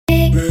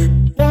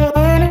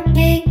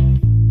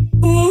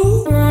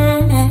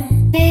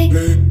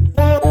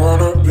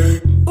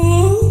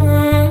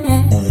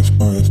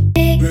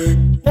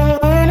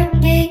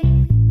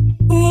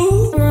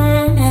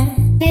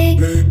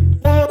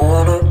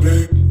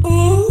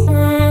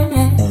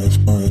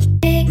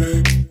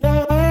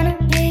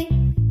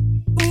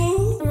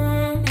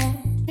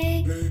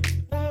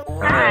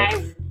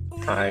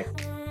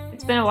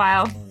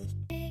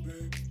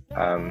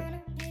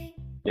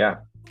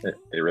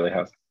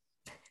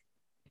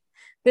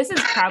This is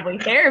probably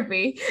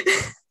therapy.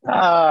 Did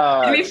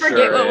Ah, we it forget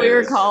sure what we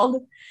were is.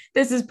 called?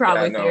 This is Yeah,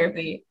 probably no,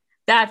 therapy.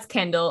 That's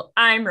Kendall.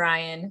 I'm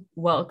Ryan.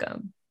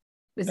 Welcome.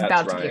 It's that's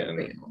about to get Ryan.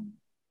 real.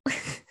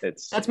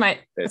 It's That's my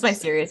it's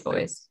serious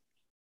voice. it's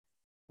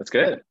it's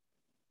good.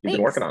 You've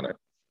been working Thanks. on it.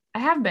 I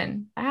have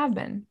been. I have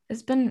been.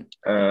 It's been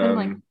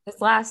like Um, this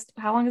last,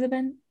 how long has it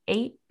been?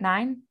 8,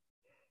 9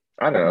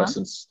 I don't know, months?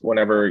 since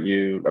whenever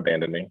you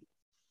abandoned me.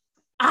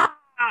 Ah,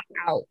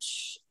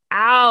 ouch.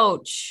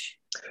 Ouch.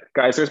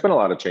 Guys, there's been a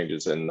lot of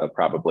changes in the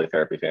Probably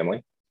Therapy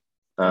family.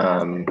 There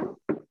has Um,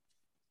 been.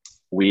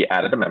 we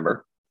added a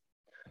member,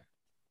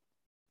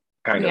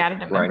 kind We of.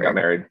 added a Ryan got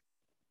member. married.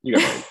 You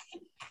got married.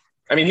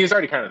 I mean, he was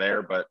already kind of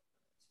there, but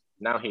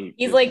now he has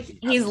He's to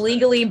stay.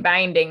 legally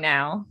binding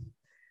now.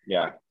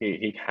 Yeah,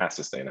 he has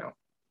to stay now.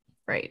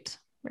 Right.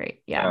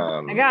 Right. Yeah. I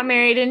Um, got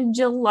married in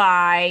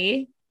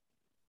July,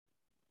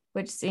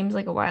 which seems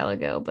like a while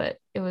ago, but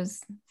it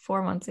was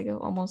 4 months ago,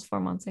 almost 4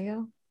 months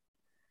ago.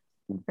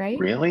 Right?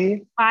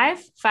 really? 5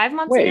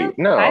 months ago? Wait,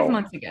 5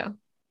 months no. ago.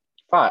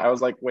 Five. I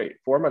was like, wait,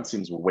 4 months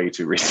seems way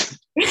too recent.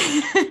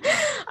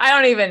 I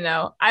don't even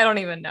know. I don't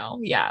even know.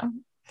 Yeah.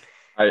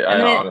 I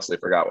And then honestly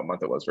forgot what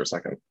month it was for a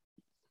second.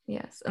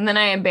 yes. And then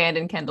I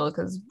abandoned Kendall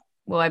because,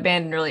 well, I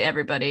abandoned really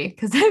everybody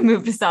because I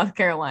moved to South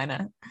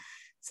Carolina.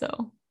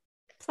 So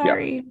Yeah,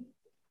 sorry.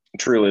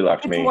 truly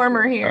left It's me.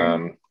 warmer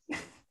here.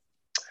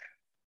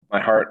 My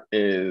heart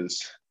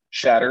is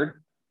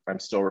shattered. I'm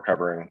still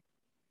recovering.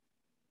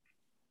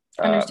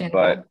 But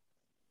Understandable.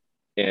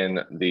 in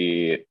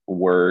the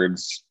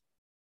words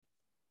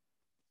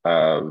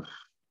of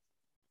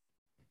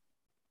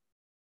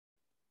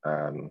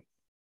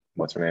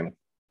what's her name?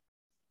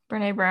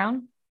 Brene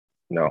Brown.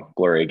 No,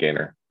 Gloria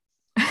Gaynor.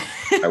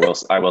 I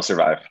I will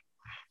survive.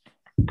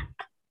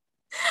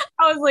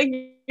 was like,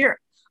 you're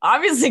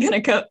obviously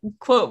going to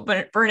quote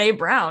Brene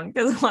Brown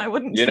because why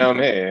wouldn't You you? know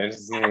me.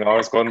 I'm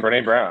always quoting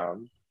Brene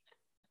Brown.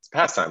 It's a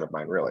pastime of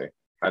mine, really.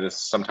 I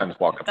just sometimes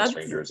walk up to That's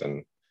strangers and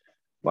I'm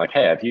like,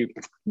 hey, have you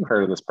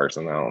heard of this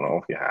person? I don't know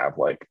if you have.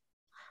 Like,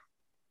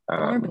 um,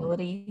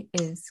 vulnerability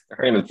is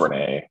her name is crucial.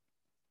 Brene.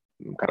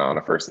 I'm kind of on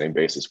a first name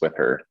basis with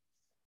her.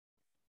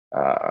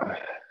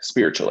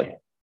 Spiritually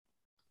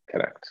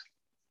connect.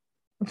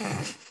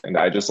 And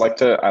I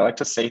like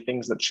to say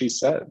things that she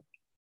said.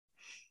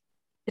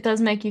 It does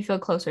make you feel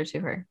closer to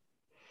her.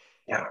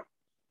 Yeah.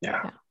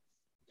 Yeah. Yeah.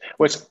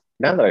 Which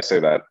now that I say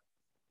that,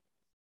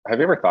 have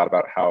you ever thought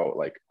about how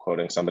like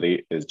quoting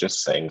somebody is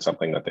just saying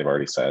something that they've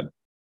already said?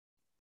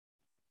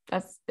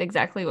 That's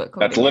exactly what That's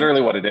quoting is.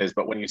 literally what it is.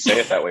 But when you say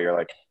it that way, you're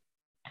like,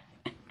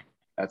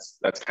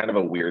 that's kind of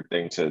a weird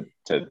thing to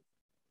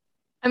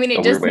I mean, a it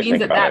weird just way to means think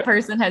that about that it.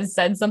 person has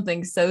said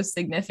something so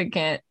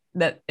significant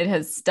that it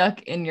has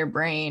stuck in your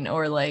brain,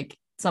 or like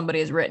somebody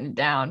has written it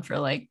down for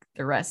like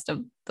the rest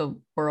of the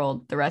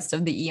world, the rest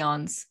of the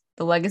eons,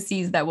 the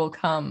legacies that will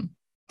come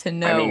to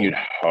I mean, you'd know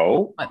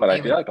hope, what but I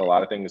they feel would like a say.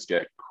 lot of things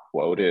get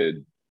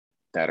quoted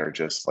that are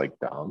just like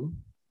dumb.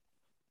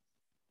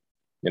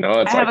 You know,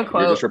 I it's have like a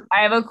you're just. quote.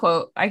 I have a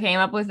quote. I came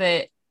up with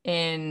it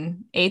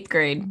in 8th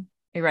grade.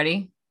 You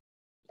ready?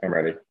 I'm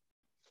ready.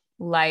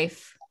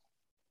 Life.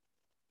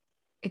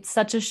 It's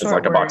such a It's short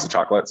like a box of word.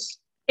 chocolates.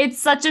 It's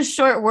such a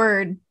short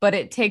word, but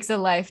it takes a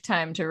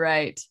lifetime to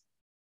write.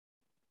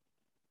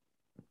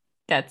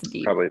 That's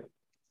deep. Probably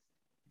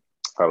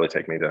probably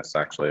take me just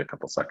actually a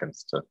couple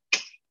seconds to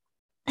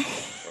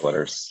the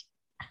letters.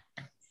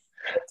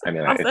 It's a I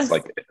mean, it's process.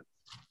 like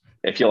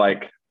if you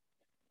like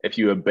if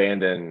you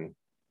abandon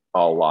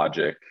all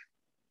logic,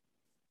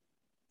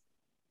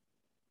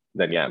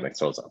 then yeah, it makes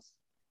total sense.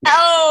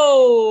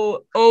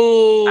 Oh,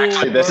 oh,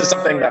 Actually, this is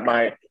something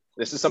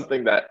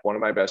that one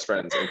of my best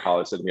friends in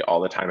college said to me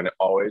all the time, and it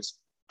always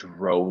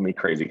drove me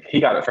crazy. He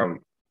got it from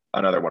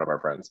another one of our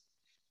friends,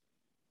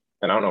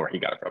 and I don't know where he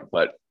got it from,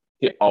 but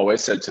he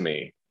always said to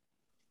me,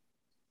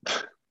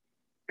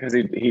 because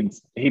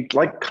he'd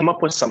like come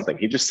up with something.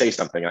 He'd just say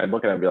something, and I'd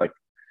look at him and be like,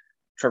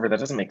 Trevor, that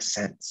doesn't make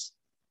sense.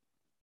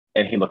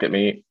 And he'd look at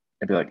me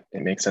and be like,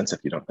 it makes sense if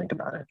you don't think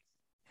about it.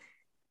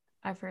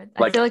 I've heard.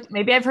 I feel Like like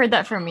maybe I've heard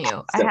that from you.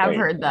 I have instantly.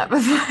 heard that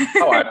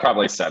Oh, I before.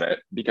 probably said it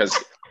because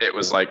it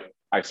was like,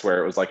 I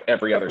swear it was like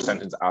every other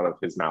sentence out of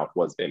his mouth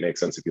was, it makes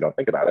sense if you don't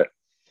think about it.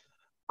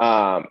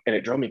 And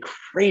it drove me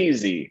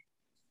crazy.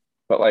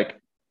 But like,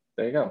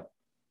 there you go.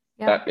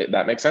 Yeah,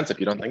 That makes sense if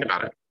you don't think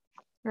about it.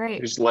 You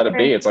right. just let it be.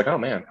 Right. It's like, oh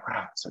man,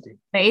 wow, so deep.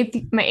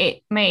 My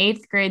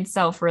 8th grade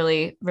self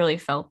really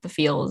felt the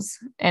feels,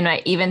 and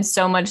I even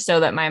so much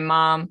so that my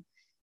mom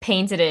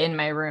painted it in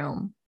my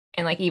room,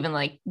 and like even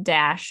like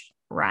dashed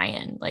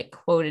Ryan, like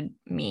quoted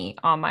me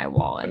on my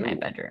wall in my Ooh.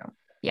 bedroom.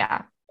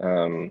 Yeah.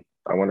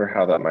 I wonder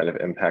how that might have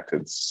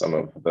impacted some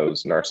of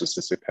those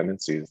narcissistic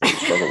tendencies that you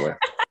struggle with.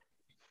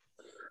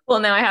 Well,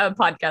 now I have a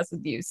podcast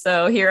with you,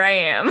 so here I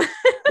am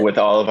With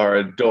all of our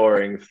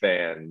adoring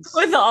fans.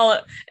 with all.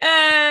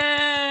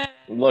 Uh,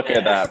 Look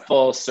at that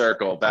full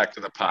circle back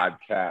to the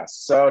podcast.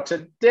 So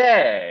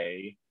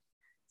today,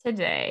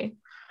 today.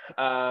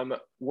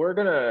 we're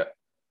gonna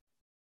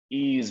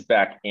ease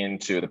back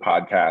into the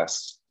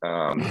podcast.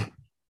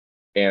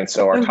 And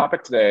so our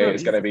topic today So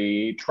is going to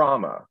easy. be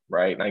trauma,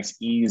 right? Nice,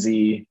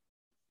 easy,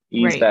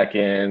 ease Right. back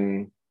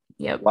in,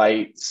 Yep.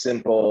 light,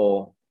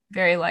 simple.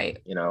 Very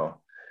light. You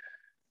know,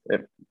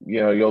 if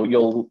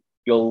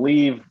you'll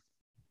leave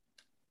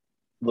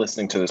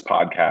listening to this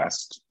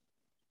podcast.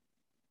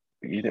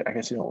 I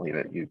guess you don't leave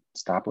it. You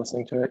stop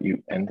listening to it.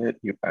 You end it.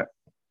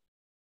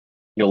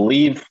 You'll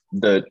leave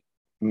the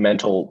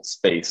mental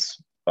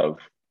space of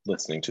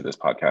listening to this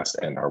podcast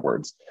and our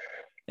words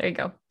There you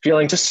go.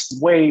 feeling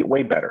just way,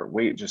 way better.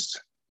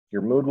 Just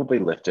your mood will be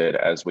lifted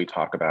as we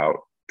talk about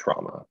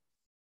trauma.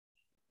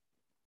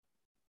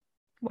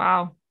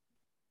 Wow.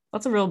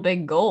 That's a real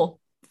big goal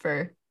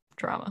for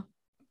trauma.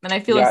 And I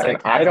feel like Yeah,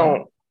 and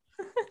sarcasm.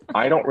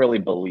 I don't really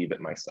believe it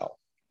myself.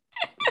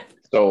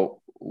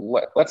 So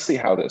let's see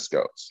how this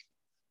goes.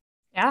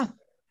 Yeah.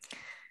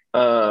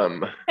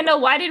 Um, I know.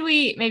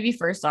 Maybe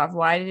first off,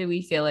 why did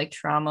we feel like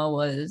trauma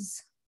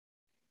was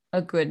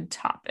a good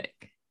topic?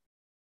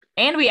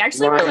 And we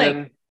actually were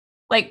Ryan,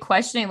 like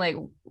questioning, like,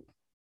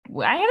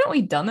 why haven't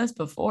we done this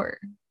before?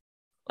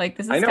 Like,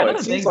 this I is know kind of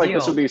it a seems big like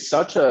this would deal.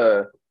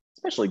 be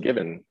especially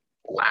given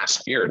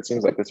last year, it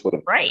seems like this would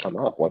have Right. come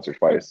up once or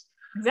twice.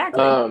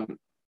 Exactly. Um,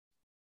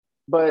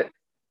 but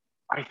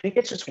I think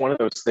it's just one of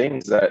those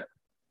things that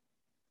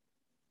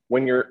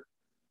when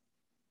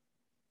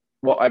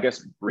well, I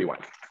guess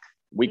rewind.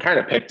 We kind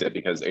of picked it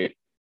because it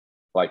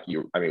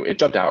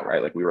jumped out,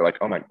 right? Like we were like,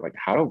 oh my, like,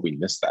 how did we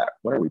miss that?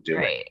 What are we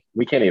doing? Right.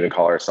 We can't even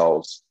call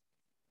ourselves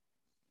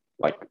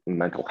like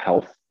mental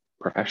health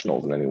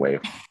professionals in any way.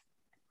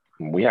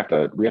 We have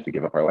to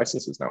give up our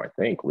licenses now, I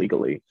think,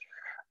 legally.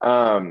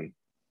 Um,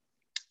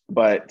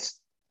 but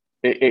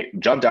it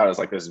jumped out as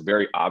like this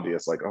very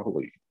obvious, like, oh,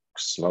 holy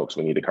smokes,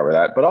 we need to cover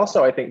that. But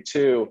also, I think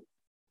too,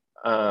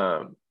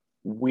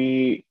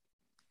 we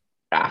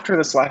after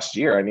this last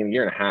year, I mean,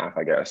 year and a half,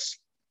 I guess,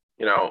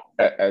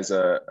 as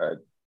a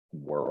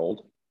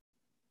world,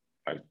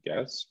 I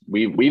guess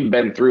we've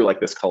been through like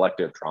this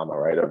collective trauma,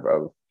 right?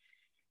 Of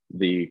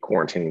the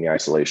quarantining, the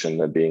isolation,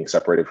 the being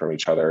separated from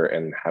each other,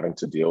 and having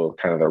to deal with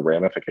kind of the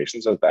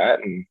ramifications of that,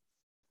 and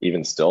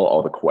even still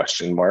all the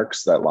question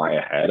marks that lie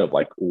ahead of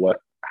like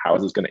how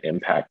is this going to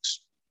impact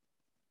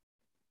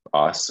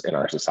us in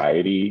our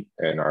society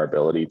and our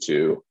ability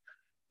to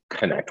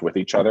connect with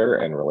each other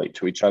and relate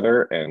to each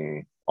other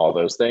and all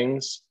those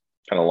things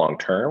kind of long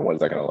term. What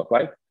is that going to look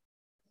like?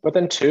 But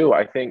then two,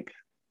 I think,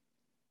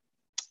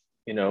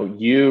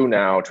 you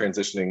now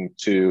transitioning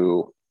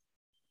to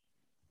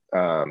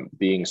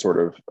being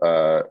sort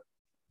of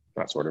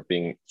not sort of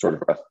being sort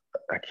of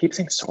I keep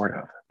saying sort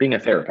of being a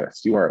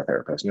therapist. You are a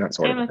therapist. You're not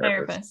sort I'm of a a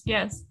therapist.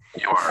 therapist.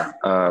 Yes. You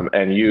are.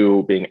 And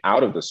you being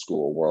out of the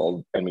school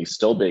world and me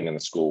still being in the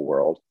school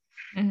world,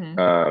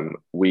 Mm-hmm.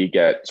 we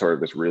get sort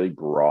of this really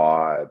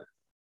broad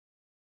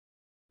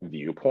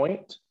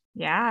viewpoint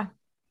Yeah.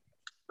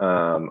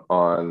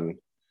 on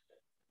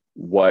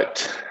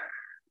what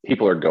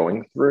people are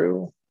going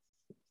through.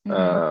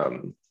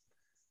 Mm-hmm.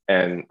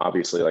 And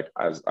obviously, like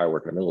as I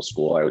work in a middle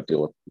school, I would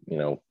deal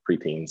with,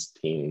 preteens,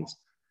 teens,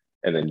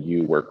 and then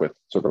you work with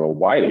sort of a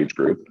wide age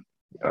group,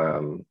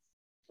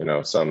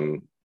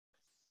 some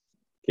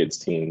kids,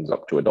 teens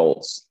up to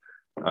adults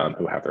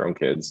who have their own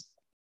kids.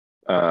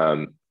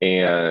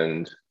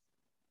 And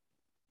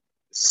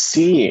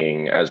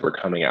seeing as we're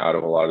coming out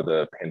of a lot of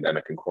the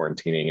pandemic and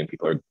quarantining and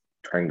people are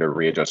trying to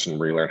readjust and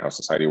relearn how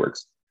society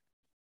works,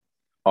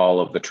 all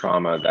of the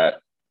trauma that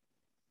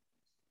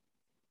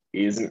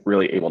isn't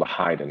really able to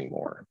hide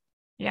anymore.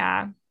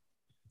 Yeah.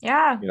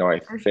 Yeah. I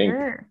For think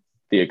sure.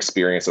 the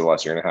experience of the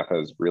last year and a half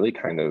has really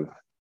kind of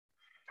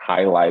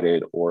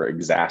highlighted or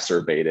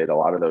exacerbated a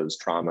lot of those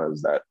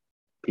traumas that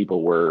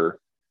people were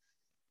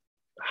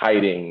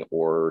hiding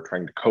or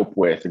trying to cope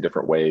with in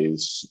different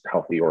ways,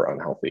 healthy or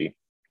unhealthy.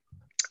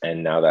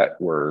 And now that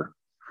we're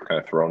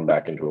kind of thrown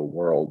back into a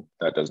world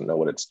that doesn't know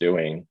what it's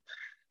doing,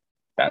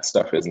 that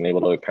stuff isn't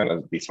able to kind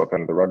of be swept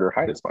under the rug or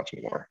hide as much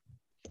anymore.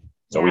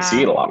 So we see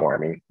Yeah. it a lot more. I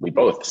mean, we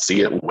both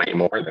see it way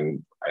more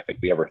than I think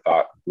we ever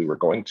thought we were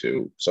going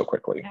to so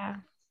quickly. Yeah.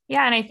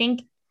 Yeah.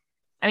 And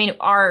I mean,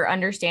 our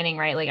understanding,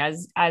 right? Like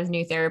as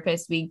new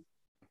therapists,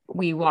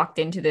 we walked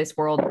into this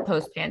world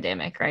post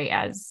pandemic, right?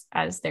 As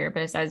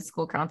therapists, as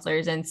school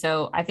counselors. And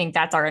so I think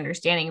that's our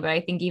understanding. But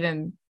I think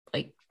even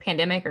like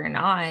pandemic or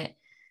not,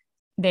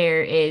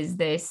 there is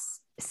this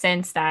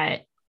sense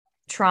that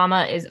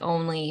trauma is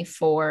only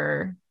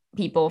for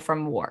people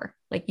from war.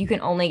 Like you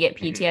can only get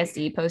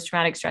PTSD, post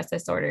traumatic stress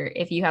disorder,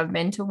 if you have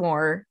been to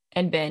war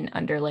and been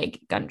under like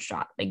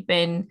gunshot, like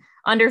been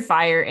under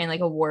fire in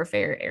like a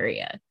warfare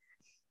area.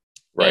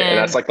 Right. And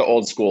that's And like the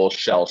old school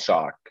shell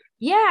shock.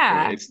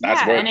 yeah, That's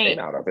yeah. where it came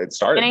out of. It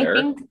started And I there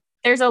think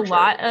there's a for sure.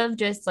 lot of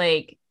just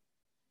like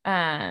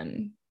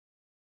um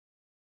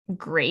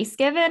grace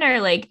given or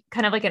like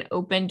kind of like an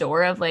open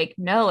door of like,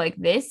 no, like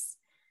this,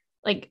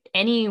 like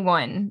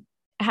anyone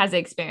has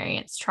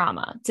experienced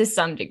trauma to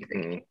some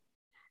degree.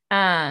 For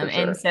And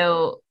sure.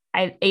 so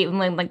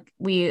like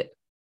we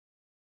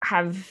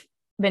have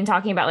been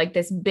talking about like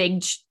this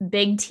big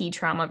T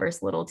trauma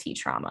versus little T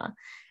trauma.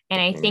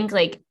 And I think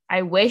like,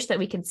 I wish that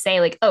we could say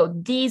like, oh,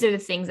 these are the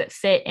things that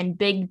fit in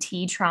big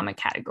T trauma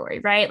category,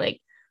 right?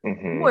 Like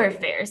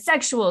warfare,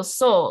 sexual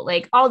assault,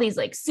 like all these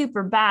like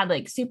super bad,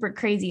 like super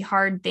crazy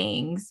hard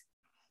things.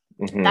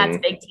 That's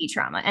big T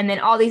trauma. And then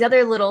all these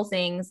other little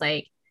things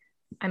like,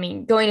 I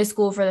mean, going to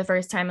school for the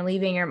first time and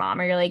leaving your mom,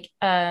 or you're like,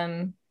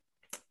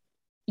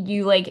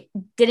 you like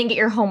didn't get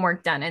your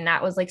homework done and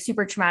that was like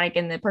super traumatic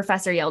and the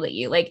professor yelled at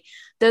you, like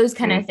those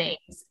kind of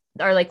things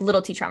are like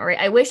little T trauma, right?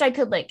 I wish I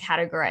could like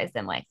categorize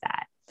them like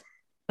that.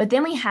 But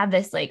then we have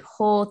this like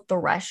whole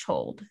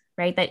threshold,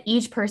 right, that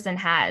each person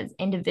has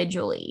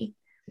individually.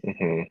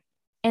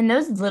 And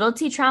those little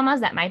T traumas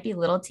that might be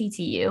little T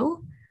to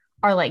you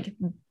are like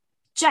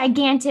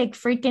gigantic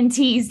freaking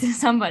T's to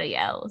somebody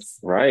else.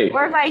 Right.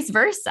 Or vice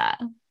versa.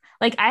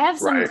 Like I have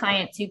some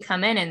clients who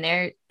come in and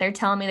they're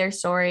telling me their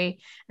story and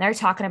they're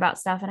talking about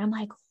stuff. And I'm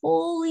like,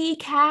 holy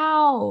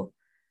cow.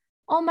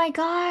 Oh my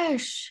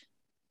gosh.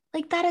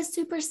 Like that is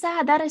super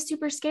sad. That is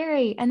super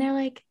scary. And they're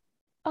like,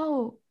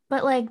 oh,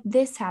 but like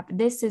this happened.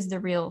 This is the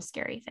real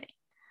scary thing.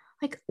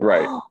 Like,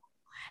 oh,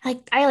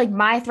 like I like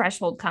my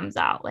threshold comes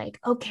out like,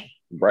 okay,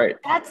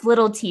 that's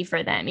little T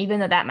for them, even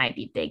though that might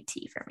be big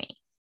T for me.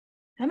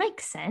 That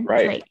makes sense.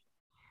 Right. Like,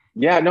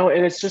 yeah, no.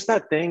 And it's just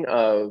that thing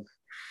of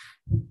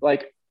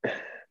like,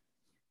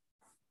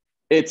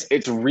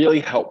 it's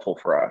really helpful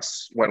for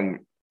us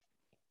when,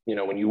 you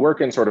know, when you work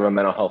in sort of a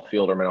mental health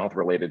field or mental health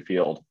related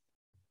field,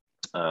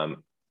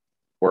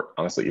 or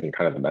honestly, even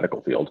kind of the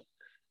medical field,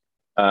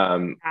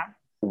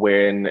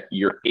 when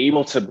you're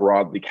able to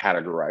broadly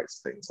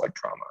categorize things like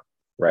trauma,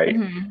 right?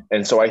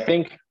 And so I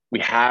think we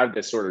have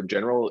this sort of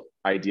general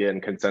idea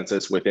and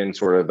consensus within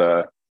sort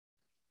of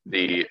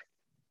the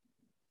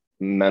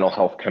mental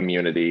health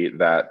community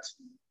that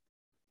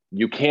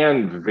you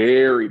can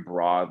very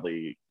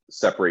broadly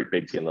separate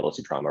big T and little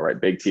T trauma, right?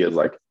 Big T is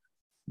like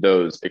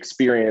those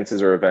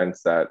experiences or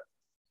events that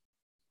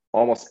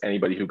almost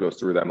anybody who goes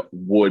through them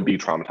would be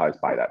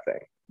traumatized by that thing.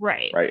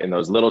 Right. And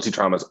those little T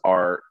traumas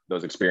are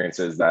those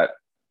experiences that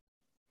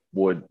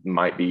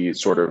might be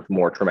sort of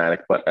more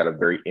traumatic, but at a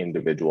very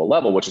individual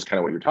level, which is kind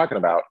of what you're talking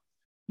about.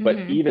 But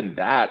even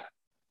that,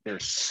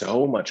 there's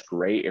so much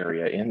gray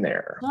area in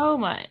there. So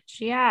much.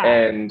 Yeah.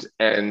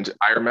 And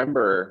I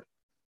remember,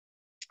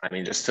 I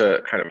mean, just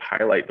to kind of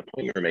highlight the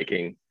point you were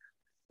making,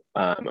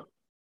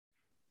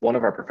 one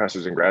of our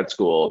professors in grad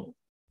school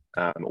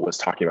was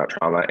talking about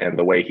trauma, and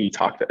the way he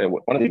talked, and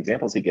one of the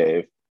examples he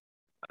gave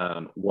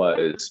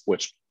was,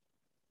 which,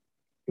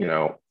 you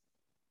know,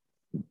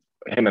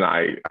 him and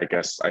I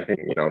guess, I think,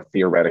 you know,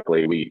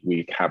 theoretically,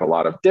 we have a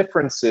lot of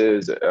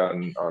differences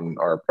on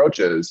our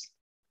approaches.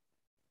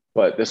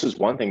 But this was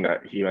one thing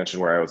that he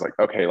mentioned where I was like,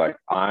 okay, like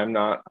I'm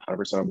not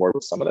 100% on board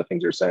with some of the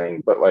things you're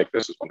saying, but like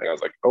this was one thing I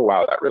was like, oh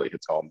wow, that really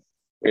hits home.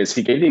 Is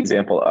he gave the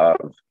example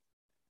of,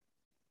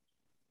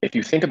 if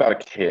you think about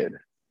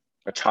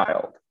a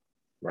child,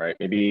 right?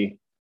 Maybe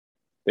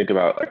think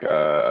about like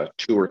a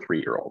 2 or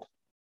 3 year old,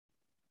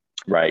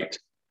 right?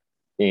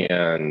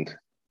 And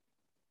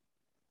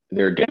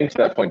they're getting to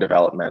that point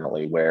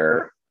developmentally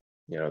where,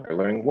 you know, they're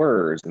learning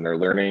words and they're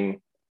learning,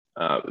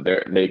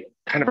 they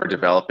kind of are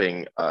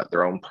developing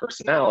their own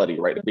personality,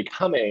 right? They're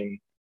becoming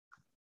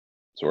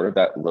sort of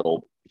that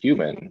little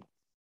human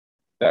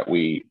that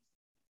we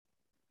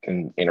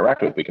can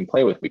interact with, we can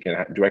play with, we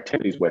can do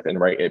activities with, and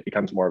right, it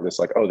becomes more of this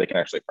like, oh, they can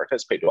actually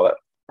participate, do all that,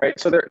 right?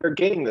 So they're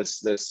gaining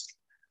this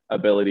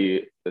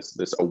ability,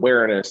 this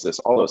awareness,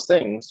 all those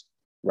things,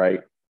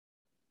 right?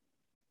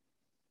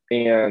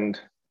 And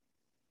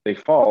they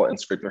fall and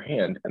scrape their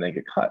hand and they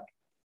get cut.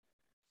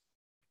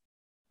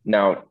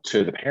 Now,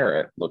 to the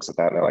parent, looks at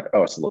that and they're like,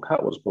 oh, it's a little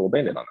cut, we'll just put a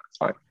Band-Aid on that, it's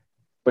fine.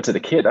 But to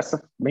the kid,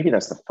 maybe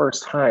that's the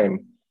first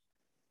time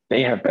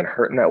they have been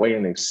hurt in that way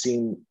and they've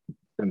seen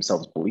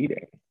themselves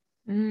bleeding.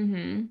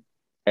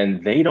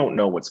 And they don't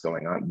know what's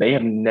going on. They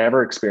have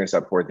never experienced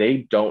that before.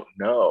 They don't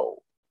know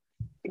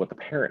what the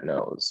parent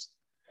knows,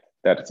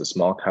 that it's a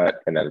small cut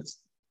and that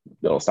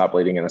it'll stop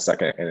bleeding in a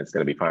second and it's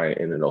going to be fine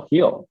and it'll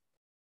heal.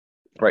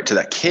 Right? To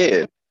that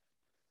kid,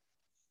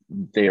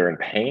 they are in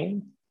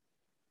pain.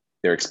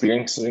 They're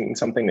experiencing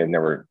something they've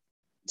never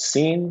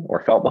seen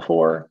or felt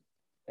before.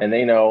 And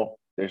they know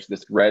there's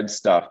this red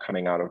stuff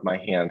coming out of my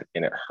hand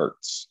and it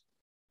hurts.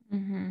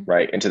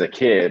 Right? And to the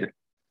kid,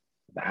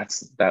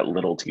 that's that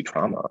little T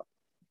trauma,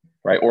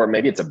 right? Or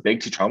maybe it's a big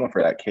T trauma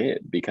for that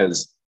kid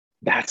because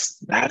that's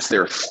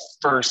their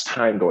first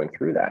time going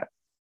through that,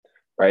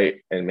 right?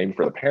 And maybe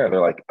for the parent,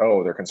 they're like,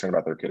 oh, they're concerned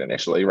about their kid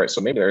initially, right?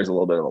 So maybe there's a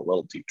little bit of a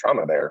little T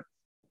trauma there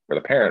for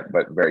the parent,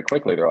 but very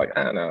quickly they're like,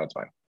 no, it's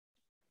fine.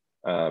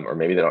 Or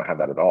maybe they don't have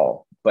that at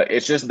all. But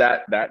it's just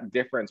that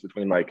difference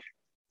between, like,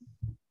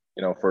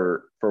 you know,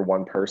 for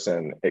one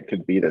person, it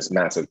could be this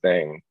massive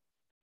thing,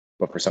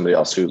 but for somebody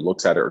else who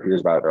looks at it or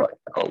hears about it, they're like,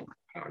 oh,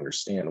 I don't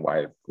understand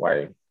why,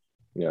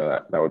 you know,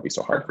 that would be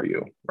so hard for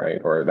you,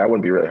 right? Or that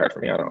wouldn't be really hard for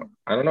me. I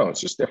don't know.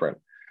 It's just different.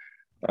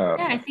 Yeah,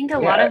 I think a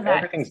lot of that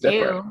everything's too,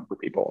 different for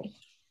people.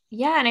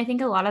 Yeah, and I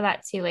think a lot of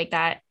that too, like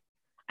that.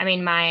 I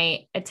mean,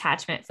 my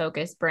attachment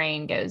focused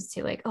brain goes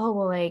to like, oh,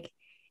 well, like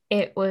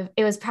it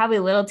was probably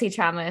little T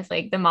trauma if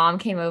like the mom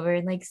came over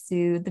and like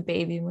soothed the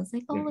baby and was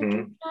like, oh, look,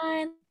 you're Hmm.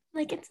 fine.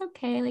 Like, it's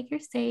okay. Like,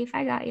 you're safe.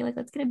 I got you. Like,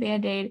 let's get a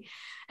band-aid.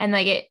 And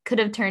like it could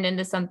have turned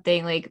into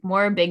something like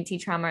more big T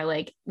trauma, or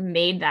like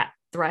made that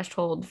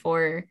threshold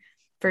for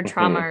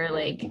trauma Hmm. or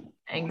like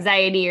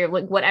anxiety or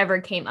like whatever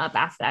came up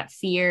after that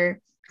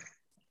fear.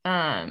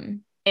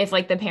 If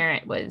like the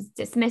parent was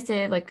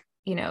dismissive, like,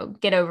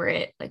 get over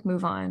it, like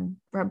move on,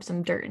 rub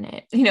some dirt in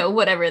it,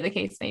 whatever the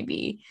case may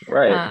be,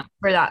 Right.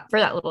 for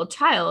that little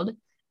child.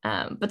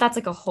 But that's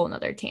like a whole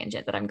nother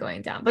tangent that I'm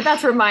going down. But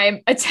that's where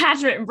my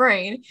attachment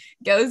brain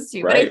goes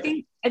to. But I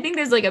Right. think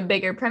there's like a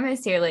bigger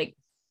premise here, like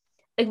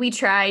we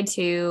try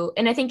to,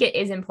 and I think it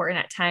is important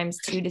at times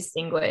to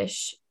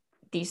distinguish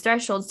these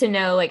thresholds, to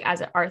know like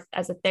as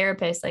a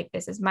therapist, like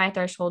this is my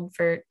threshold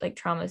for like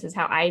trauma, this is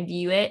how I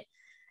view it,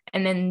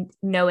 and then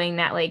knowing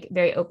that like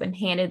very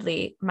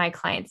open-handedly my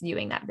clients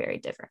viewing that very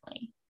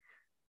differently.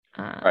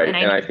 Right. And I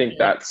And need I to think be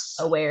like that's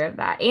aware of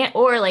that, and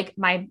or like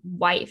my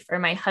wife or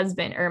my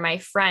husband or my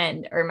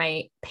friend or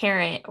my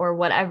parent or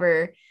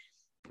whatever,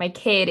 my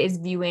kid is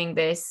viewing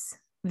this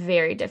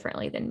very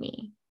differently than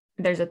me.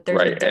 There's a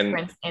right. And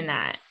difference in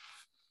that.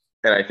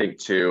 I think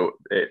too,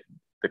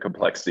 the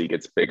complexity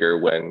gets bigger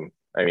when,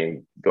 I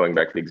mean, going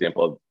back to the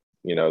example of,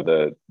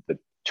 the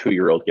 2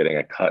 year old getting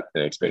a cut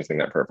and experiencing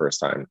that for the first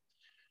time.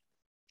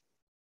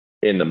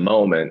 In the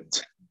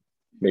moment,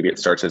 maybe it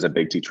starts as a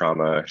big T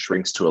trauma,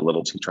 shrinks to a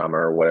little T trauma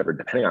or whatever,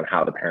 depending on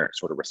how the parent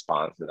sort of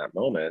responds in that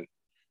moment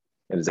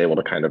and is able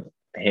to kind of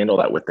handle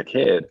that with the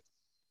kid.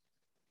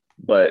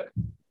 But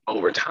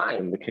over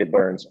time, the kid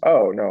learns,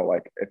 oh no,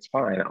 like it's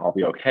fine, I'll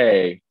be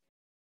okay.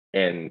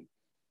 And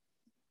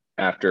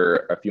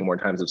after a few more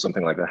times of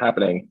something like that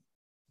happening,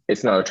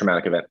 it's not a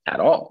traumatic event at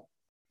all.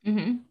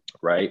 Mm-hmm.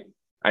 Right.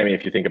 I mean,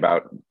 if you think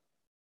about,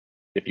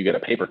 if you get a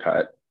paper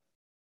cut,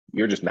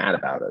 you're just mad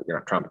about it. You're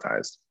not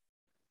traumatized,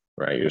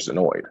 right? You're just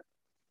annoyed.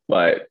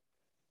 But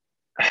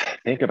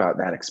think about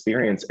that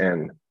experience,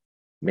 and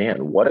man,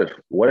 we're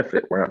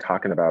not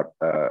talking about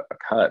a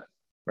cut,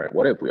 right?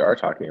 What if we are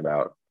talking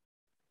about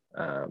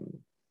um,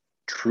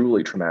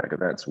 truly traumatic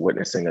events,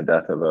 witnessing a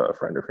death of a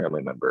friend or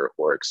family member,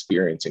 or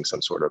experiencing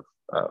some sort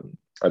of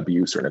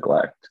abuse or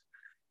neglect,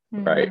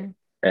 right?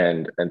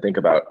 Mm-hmm. And think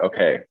about,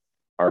 okay,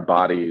 our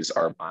bodies,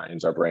 our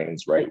minds, our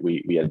brains, right?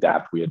 We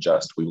adapt, we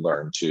adjust, we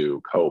learn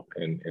to cope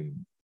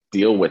and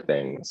deal with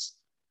things.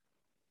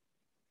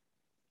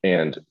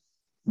 And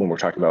when we're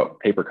talking about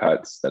paper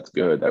cuts, that's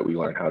good that we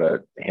learn how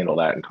to handle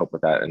that and cope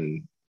with that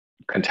and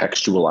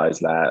contextualize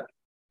that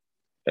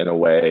in a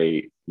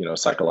way,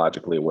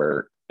 psychologically,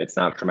 where it's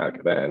not a traumatic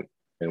event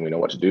and we know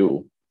what to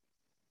do.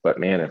 But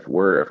man, if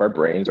our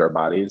brains, our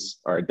bodies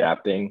are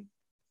adapting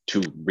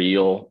to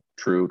real,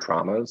 true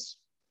traumas,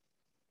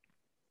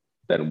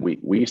 then we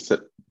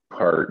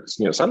are,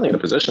 suddenly in a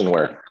position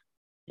where,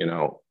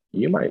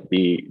 you might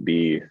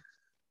be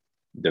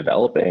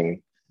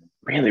developing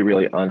really,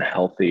 really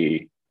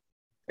unhealthy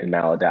and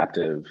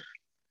maladaptive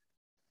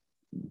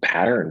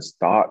patterns,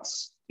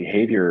 thoughts,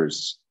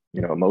 behaviors,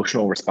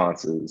 emotional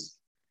responses,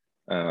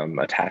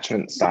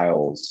 attachment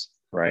styles,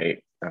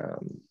 right?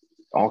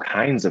 All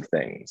kinds of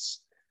things.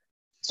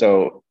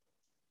 So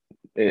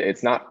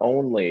it's not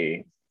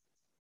only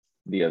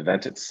the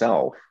event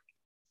itself,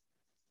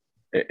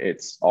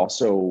 it's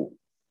also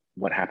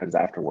what happens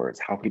afterwards,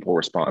 how people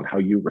respond, how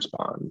you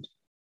respond,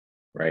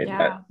 right?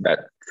 Yeah.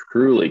 That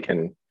truly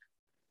can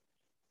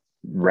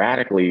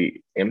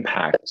radically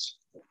impact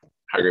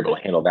how you're able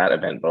to handle that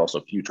event, but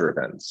also future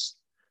events.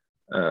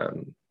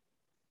 Um,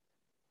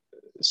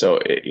 so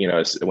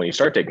when you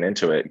start digging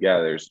into it, yeah,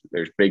 there's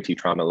big T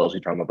trauma, little T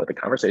trauma, but the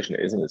conversation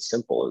isn't as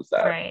simple as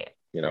that. Right.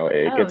 It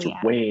Oh gets yeah.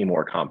 way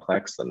more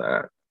complex than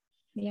that,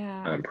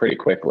 Yeah. pretty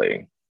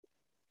quickly.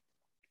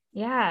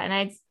 Yeah. And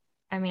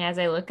I mean, as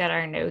I look at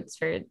our notes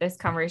for this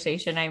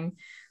conversation, I'm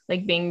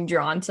like being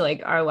drawn to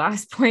like our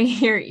last point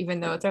here, even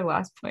though it's our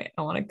last point.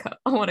 I want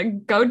to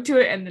go to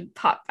it and then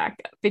pop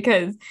back up,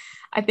 because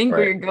I think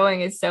where Right. you're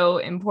going is so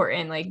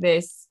important. Like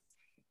this,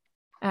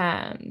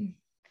 um,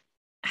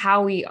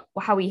 how we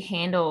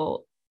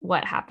handle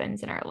what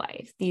happens in our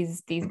life,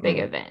 these big Mm-hmm.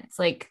 events,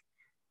 like,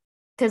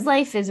 because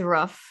life is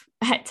rough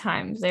at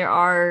times. There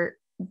are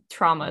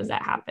traumas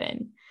that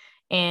happen,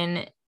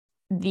 and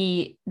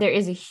there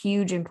is a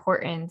huge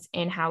importance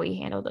in how we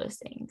handle those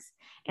things.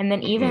 And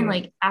then even Mm-hmm.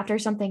 like after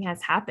something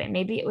has happened,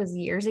 maybe it was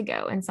years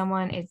ago and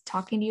someone is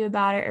talking to you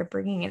about it or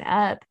bringing it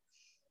up,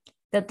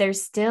 that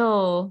there's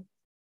still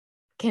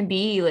can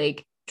be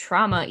like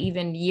trauma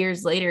even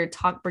years later,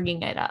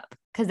 bringing it up,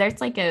 because there's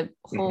like a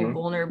whole Mm-hmm.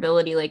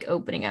 vulnerability, like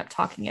opening up,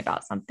 talking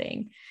about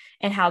something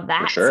and how For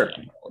that's sure.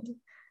 handled.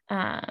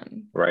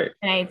 um Right.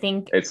 and I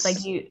think like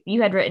It's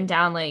you had written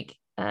down like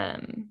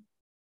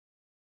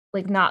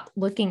not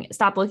looking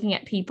stop looking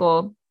at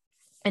people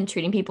and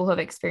treating people who have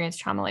experienced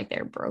trauma like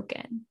they're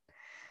broken.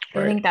 I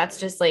right. think that's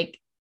just like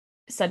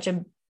such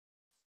a,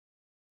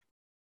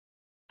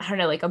 I don't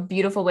know, like a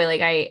beautiful way.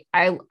 Like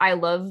I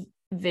love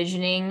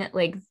visioning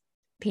like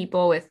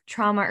people with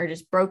trauma or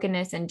just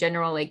brokenness in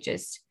general, like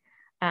just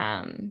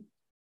um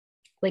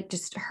like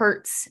just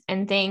hurts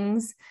and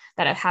things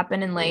that have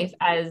happened in life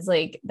as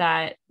like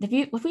that.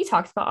 If we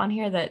talked about on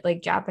here that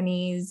like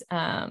Japanese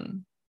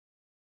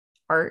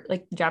art,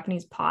 like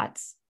Japanese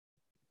pots.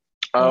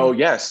 Oh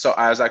yes. So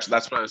I was actually,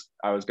 that's what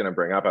I was going to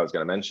bring up. I was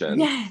going to mention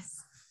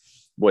Yes.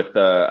 with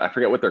the, I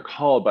forget what they're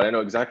called, but I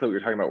know exactly what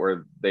you're talking about,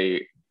 where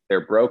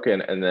they're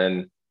broken and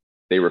then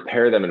they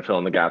repair them and fill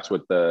in the gaps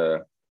with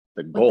the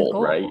With the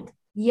gold, right? gold.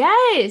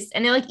 Yes.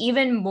 And they're like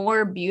even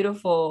more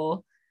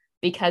beautiful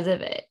because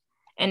of it.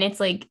 And it's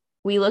like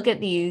we look at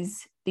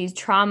these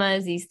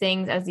traumas, these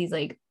things as these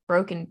like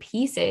broken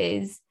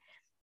pieces.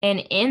 And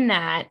in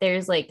that,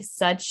 there's like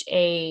such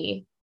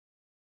a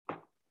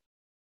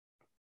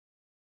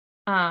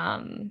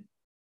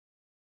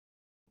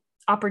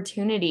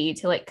opportunity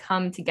to like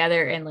come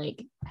together and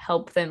like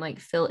help them like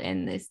fill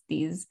in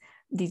these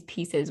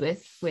pieces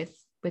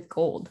with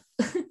gold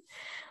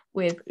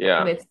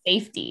Yeah. with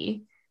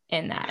safety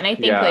in that. And I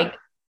think Yeah. like,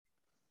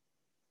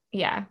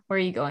 yeah, where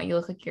are you going? You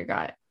look like you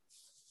got.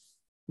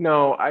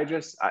 No,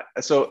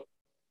 so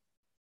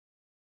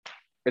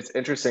it's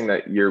interesting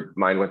that your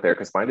mind went there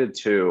because mine did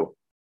too.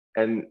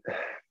 And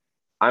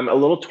I'm a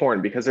little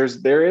torn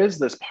because there is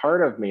this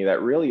part of me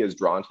that really is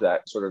drawn to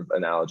that sort of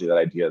analogy, that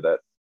idea that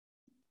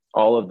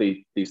all of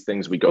these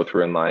things we go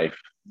through in life,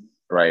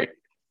 right?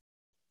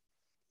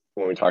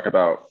 When we talk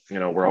about,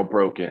 we're all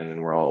broken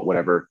and we're all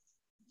whatever,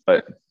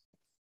 but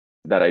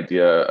that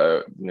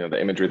idea,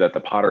 the imagery that the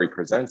pottery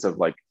presents of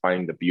like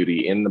finding the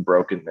beauty in the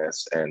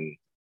brokenness, and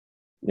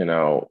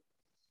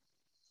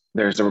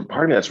there's a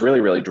part of me that's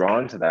really, really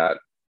drawn to that.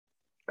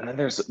 And then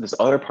there's this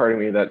other part of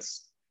me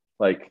that's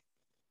like,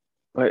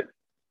 but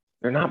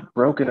they're not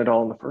broken at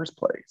all in the first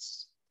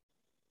place.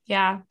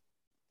 Yeah.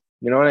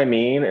 You know what I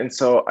mean? And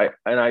so I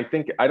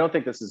don't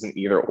think this is an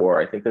either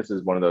or. I think this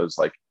is one of those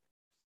like,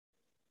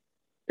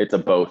 it's a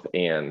both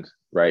and,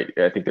 right?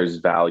 I think there's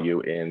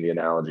value in the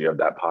analogy of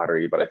that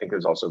pottery, but I think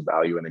there's also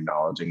value in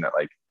acknowledging that,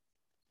 like,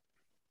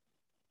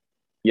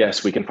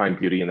 yes, we can find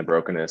beauty in the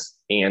brokenness,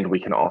 and we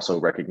can also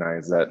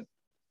recognize that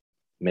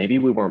maybe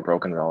we weren't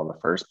broken at all in the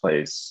first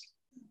place.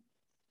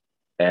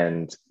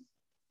 And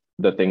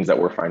the things that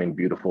we're finding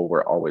beautiful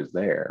were always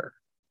there.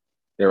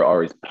 They were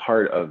always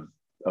part of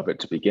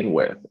it to begin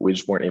with. We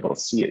just weren't able to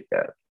see it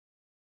yet.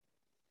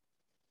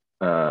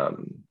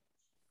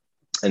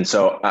 And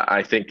so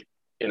I think,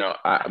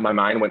 my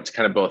mind went to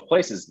kind of both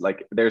places.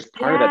 Like there's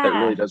part of that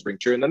really does ring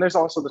true. And then there's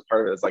also this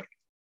part of it that's like,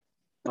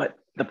 but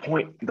the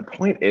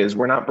point is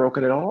we're not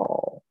broken at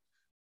all.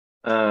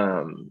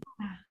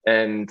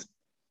 And,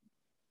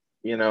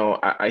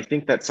 I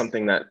think that's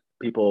something that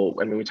people,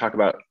 we talk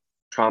about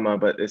trauma,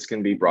 but this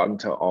can be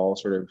broadened to all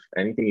sort of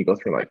anything you go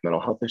through, like mental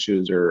health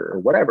issues or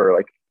whatever.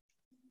 Like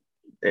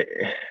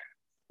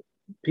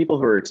people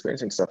who are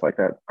experiencing stuff like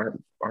that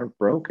aren't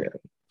broken.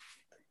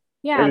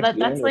 Yeah, They're just dealing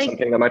that's with like,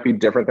 something that might be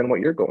different than what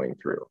you're going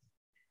through.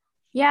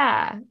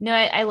 yeah. No,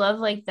 I love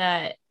like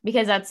that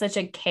because that's such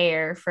a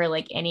care for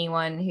like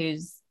anyone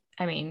who's,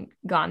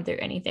 gone through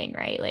anything,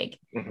 right? Like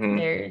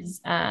there's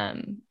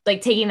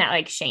like taking that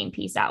like shame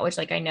piece out, which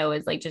like I know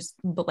is like just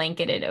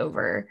blanketed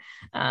over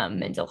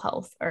mental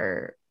health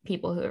or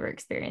people who are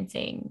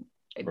experiencing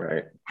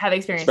Right. have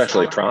experienced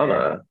Especially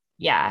trauma.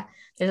 Yeah.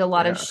 There's a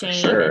lot of for shame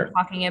sure. in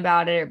talking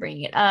about it or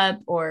bringing it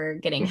up or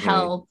getting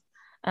help.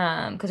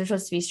 Because we're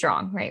supposed to be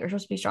strong, right? We're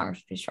supposed to be strong. We're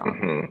supposed to be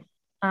strong.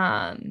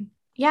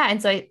 Yeah.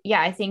 And so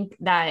I think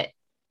that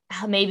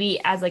maybe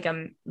as like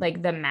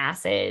the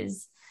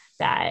masses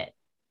that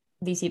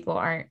these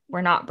people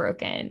we're not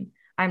broken.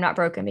 I'm not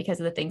broken because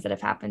of the things that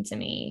have happened to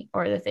me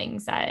or the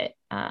things that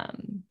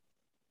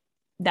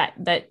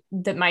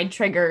that my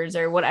triggers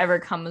or whatever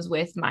comes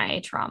with my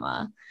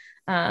trauma.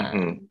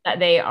 That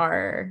they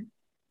are,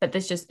 that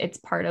this just, it's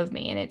part of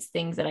me and it's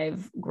things that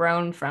I've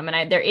grown from.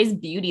 And there is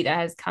beauty that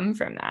has come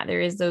from that.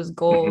 There is those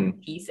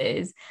gold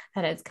pieces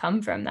that has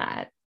come from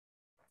that.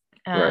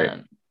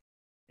 Right.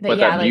 But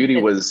yeah, that like beauty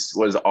was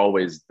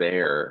always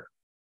there.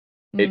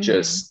 It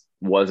just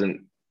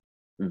wasn't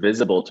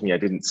visible to me. I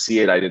didn't see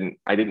it. I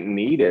didn't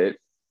need it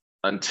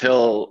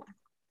until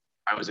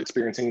I was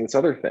experiencing this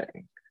other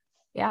thing.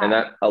 Yeah. And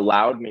that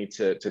allowed me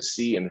to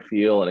see and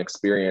feel and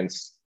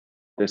experience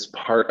this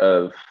part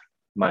of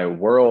my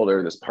world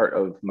or this part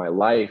of my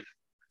life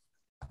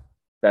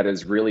that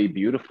is really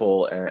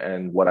beautiful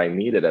and what I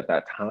needed at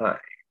that time.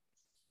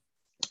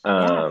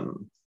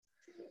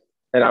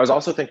 And I was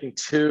also thinking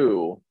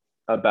too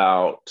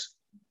about,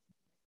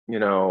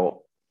 maybe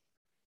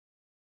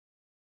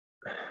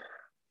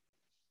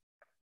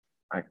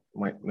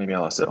I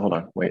lost it. Hold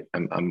on. Wait,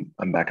 I'm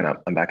backing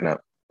up.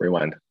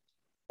 Rewind.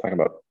 Talking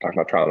about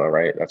trauma,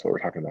 right? That's what we're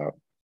talking about.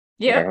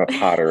 Yeah. Talking about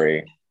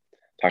pottery,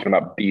 talking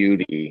about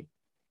beauty.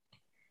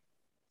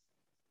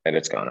 And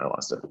it's gone. I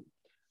lost it.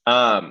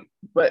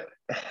 But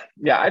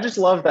yeah, I just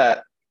love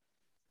that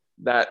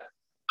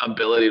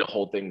ability to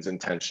hold things in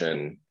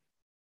tension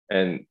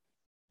and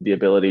the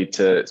ability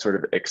to sort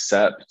of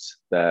accept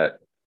that,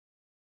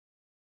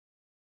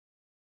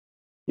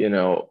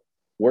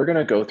 we're going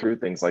to go through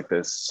things like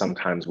this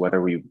sometimes,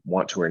 whether we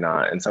want to or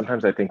not. And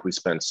sometimes I think we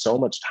spend so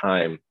much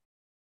time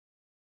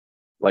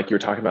like you're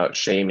talking about,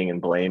 shaming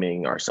and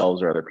blaming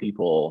ourselves or other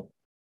people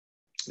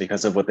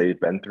because of what they've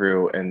been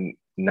through. And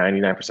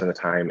 99% of the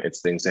time,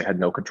 it's things they had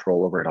no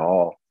control over at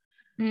all.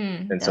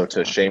 And so to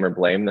Definitely. shame or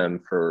blame them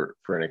for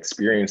an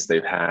experience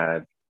they've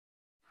had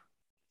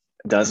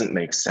doesn't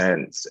make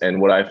sense.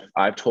 And what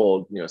I've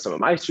told, some of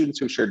my students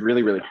who shared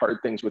really, really hard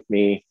things with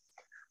me,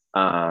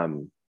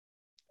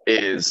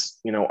 is,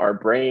 our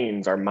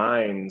brains, our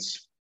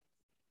minds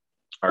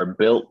are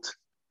built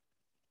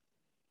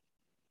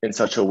in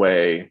such a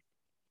way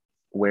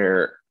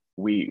where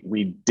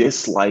we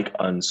dislike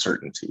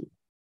uncertainty.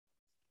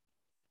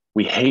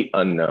 We hate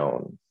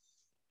unknown.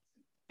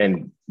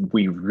 And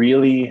we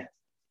really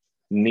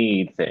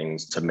need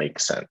things to make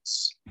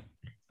sense.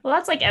 Well,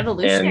 that's like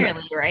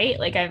evolutionarily, right?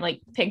 Like I'm like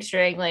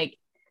picturing like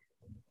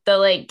the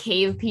like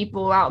cave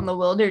people out in the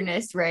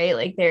wilderness, right?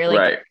 Like they're like,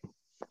 right.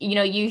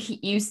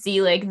 You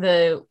see like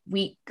the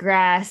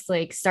wheatgrass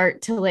like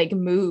start to like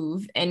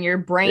move, and your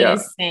brain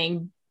is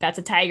saying that's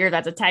a tiger,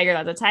 that's a tiger,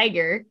 that's a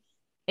tiger.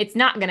 It's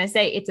not gonna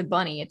say it's a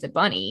bunny, it's a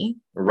bunny,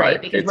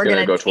 right? Because it's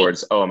gonna go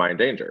towards, oh, am I in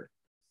danger?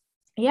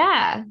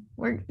 Yeah,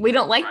 we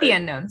don't like the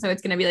unknown, so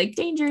it's gonna be like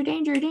danger,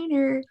 danger,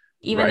 danger,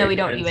 even though we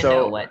don't even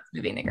know what's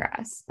moving the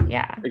grass.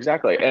 Yeah,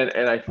 exactly.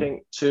 And I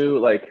think too,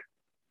 like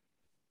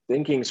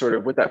thinking sort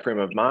of with that frame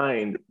of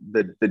mind,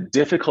 the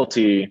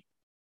difficulty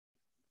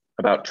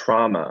about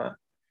trauma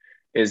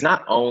is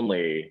not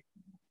only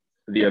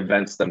the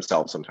events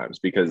themselves sometimes,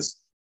 because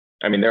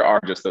I mean, there are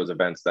just those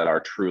events that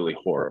are truly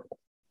horrible,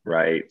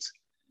 right?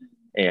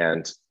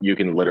 And you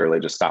can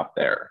literally just stop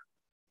there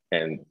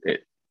and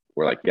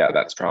we're like, yeah,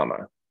 that's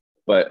trauma.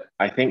 But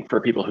I think for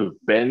people who've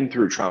been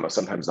through trauma,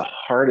 sometimes the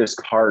hardest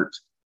part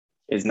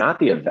is not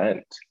the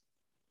event.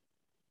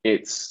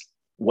 It's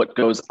what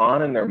goes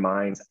on in their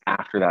minds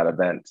after that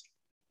event,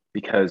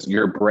 because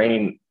your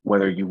brain,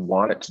 whether you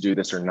want it to do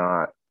this or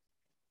not,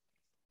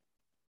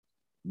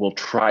 will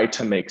try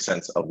to make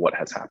sense of what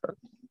has happened.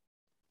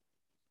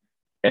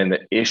 And the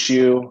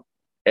issue,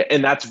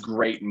 and that's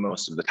great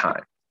most of the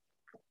time,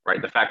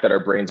 right? The fact that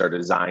our brains are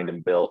designed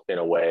and built in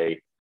a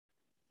way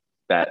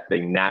that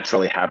they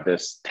naturally have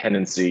this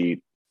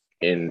tendency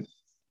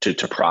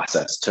to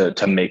process,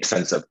 to make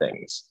sense of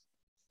things,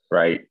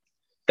 right?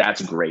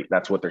 That's great.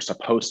 That's what they're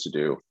supposed to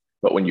do.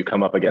 But when you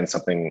come up against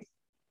something,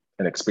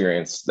 an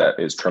experience that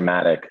is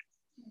traumatic,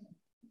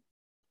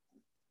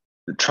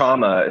 the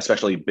trauma,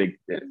 especially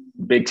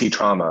big T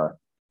trauma,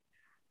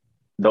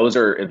 those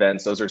are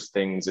events, those are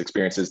things,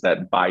 experiences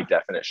that by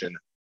definition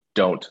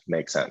don't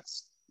make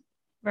sense.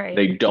 right.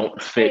 They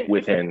don't fit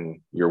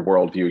within your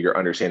worldview, your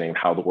understanding of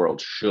how the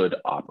world should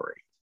operate.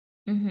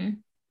 Mm-hmm.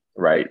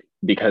 Right?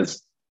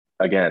 Because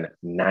again,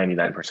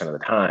 99% of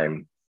the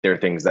time, there are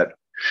things that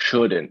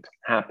shouldn't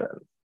happen.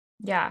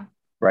 Yeah.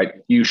 Right?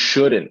 You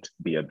shouldn't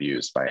be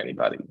abused by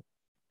anybody.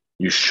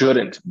 You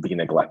shouldn't be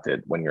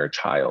neglected when you're a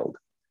child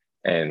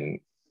and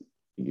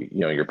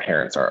your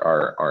parents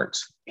aren't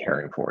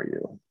caring for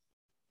you.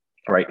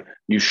 Right?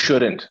 You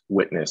shouldn't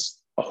witness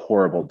a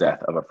horrible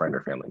death of a friend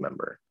or family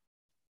member.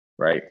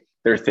 Right?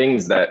 There are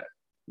things that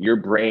your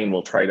brain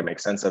will try to make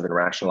sense of and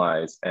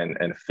rationalize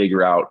and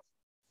figure out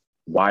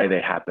why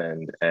they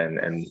happened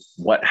and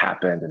what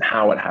happened and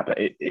how it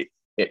happened.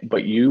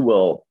 But you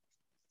will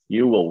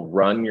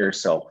run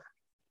yourself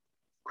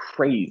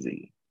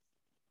crazy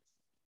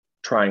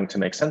trying to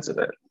make sense of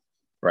it,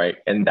 right?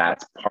 And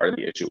that's part of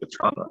the issue with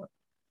trauma,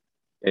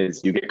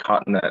 is you get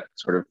caught in that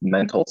sort of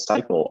mental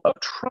cycle of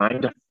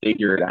trying to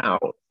figure it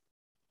out.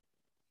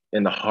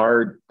 And the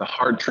hard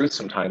truth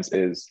sometimes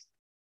is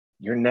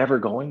you're never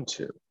going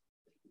to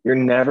be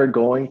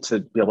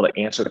able to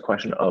answer the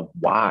question of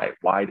why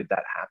did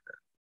that happen?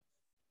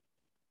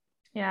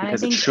 Yeah,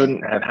 because it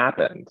shouldn't have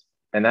happened.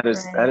 And that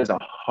is a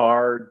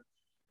hard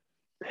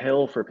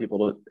pill for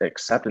people to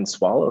accept and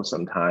swallow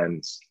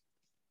sometimes,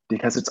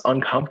 because it's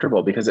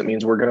uncomfortable, because it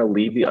means we're going to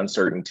leave the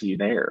uncertainty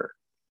there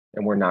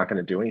and we're not going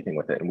to do anything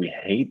with it. And we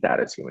hate that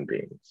as human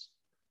beings.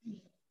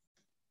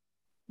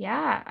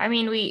 Yeah. I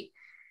mean,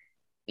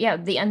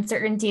 the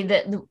uncertainty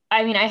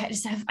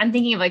I'm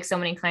thinking of like so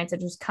many clients that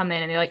just come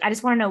in and they're like, I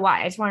just want to know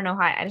why. I just want to know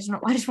why. I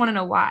just want to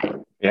know why.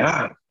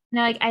 Yeah. And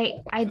like,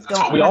 I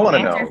don't we all have want the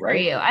to answer know, for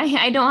right? you.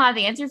 I don't have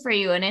the answer for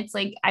you. And it's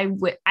like,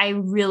 I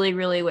really,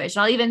 really wish,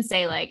 and I'll even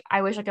say like,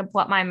 I wish I could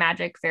pull up my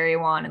magic fairy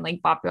wand and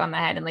like bop you on the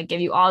head and like give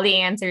you all the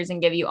answers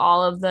and give you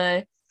all of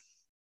the,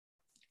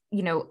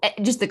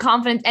 just the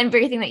confidence and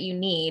everything that you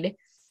need.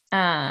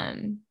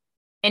 And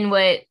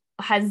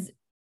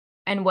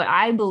what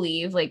I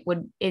believe like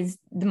is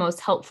the most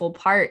helpful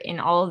part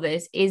in all of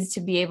this is to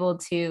be able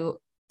to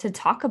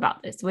talk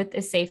about this with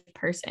a safe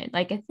person,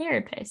 like a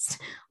therapist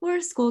or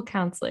a school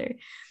counselor,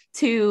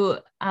 to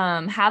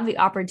have the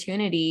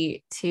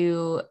opportunity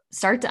to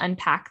start to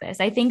unpack this.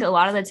 I think a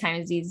lot of the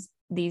times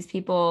these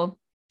people,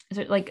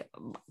 like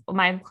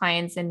my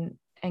clients and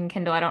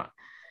Kendall, I don't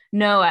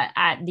know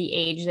at the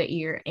age that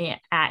you're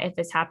at if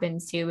this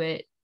happens to,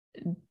 but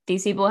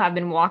these people have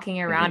been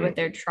walking around with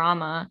their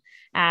trauma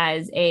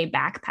as a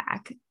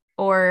backpack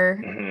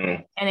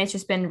and it's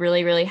just been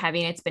really, really heavy,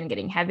 and it's been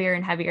getting heavier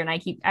and heavier. And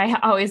I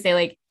always say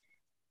like,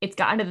 it's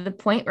gotten to the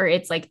point where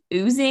it's like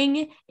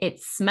oozing,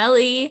 it's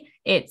smelly,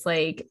 it's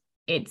like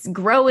it's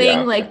growing,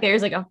 Yeah. like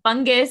there's like a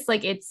fungus,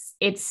 like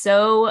it's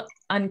so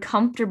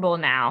uncomfortable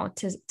now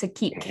to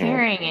keep Mhm.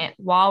 carrying it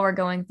while we're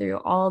going through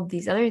all of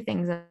these other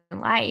things in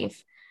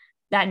life,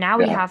 that now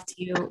we Yeah. have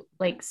to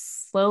like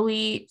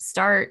slowly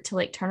start to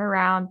like turn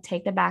around,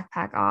 take the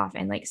backpack off,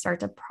 and like start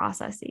to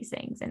process these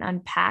things and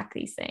unpack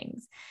these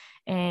things,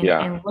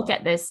 Yeah. and look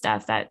at this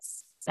stuff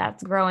that's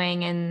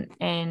growing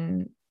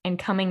and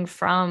coming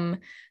from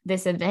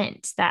this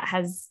event that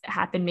has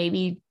happened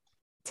maybe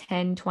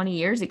 10-20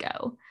 years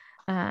ago.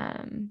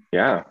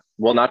 Yeah.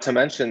 Well, not to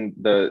mention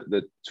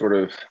the sort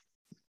of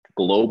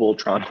global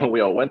trauma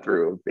we all went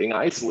through, being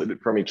isolated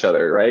from each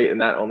other, right?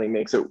 And that only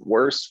makes it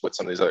worse with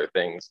some of these other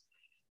things.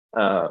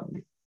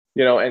 Um,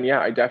 and yeah,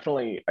 I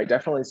definitely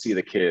see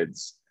the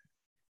kids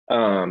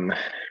um,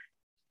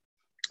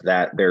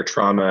 that their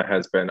trauma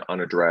has been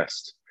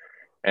unaddressed.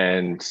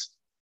 And,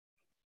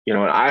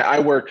 I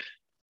work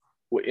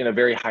in a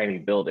very high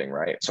need building,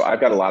 right? So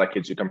I've got a lot of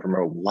kids who come from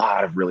a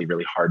lot of really,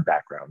 really hard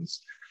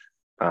backgrounds,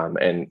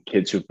 and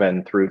kids who've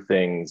been through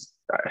things,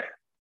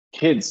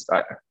 kids,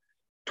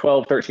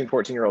 12, 13,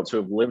 14-year-olds who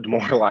have lived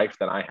more life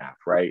than I have,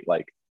 right?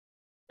 Like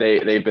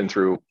they've been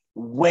through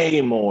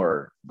way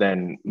more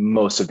than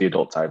most of the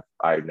adults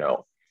I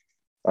know,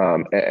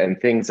 and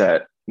things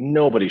that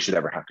nobody should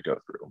ever have to go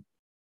through.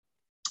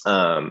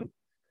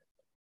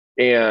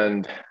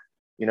 And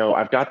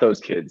I've got those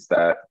kids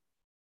that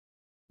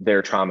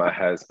their trauma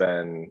has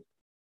been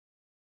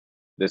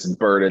this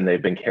burden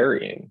they've been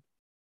carrying,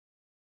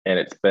 and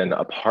it's been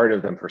a part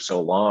of them for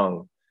so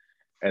long,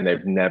 and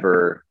they've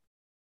never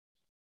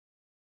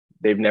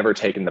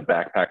taken the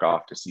backpack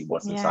off to see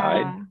what's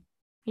inside. yeah.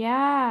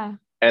 Yeah.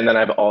 And then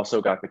I've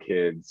also got the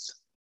kids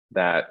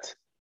that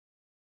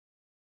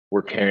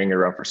were carrying it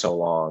around for so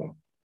long,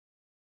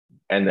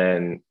 and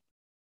then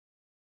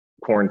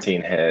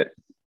quarantine hit,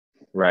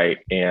 right?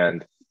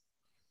 And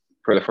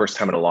for the first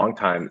time in a long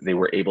time, they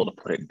were able to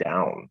put it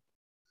down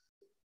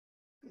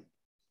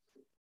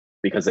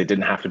because they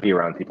didn't have to be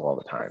around people all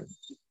the time.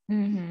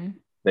 Mm-hmm.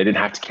 They didn't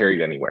have to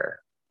carry it anywhere.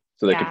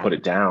 So they could Yeah. put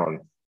it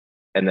down.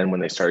 And then when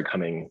they started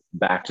coming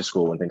back to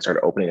school, when things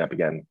started opening up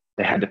again,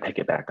 they had to pick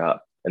it back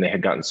up. And they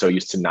had gotten so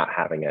used to not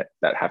having it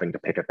that having to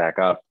pick it back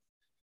up,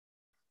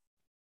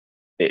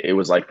 it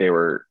was like they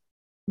were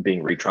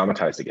being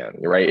re-traumatized again,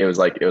 right? It was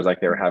like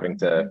they were having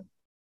to,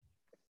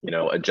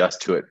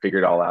 adjust to it, figure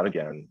it all out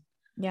again.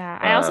 Yeah.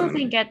 I also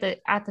think Um,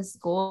 at the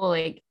school,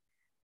 like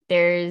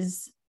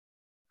there's,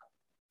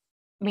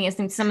 I mean, I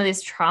think some of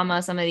this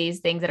trauma, some of these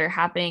things that are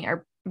happening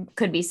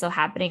could be still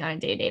happening on a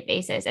day-to-day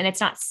basis. And it's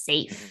not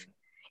safe.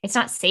 It's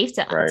not safe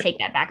to right, take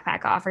that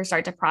backpack off or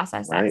start to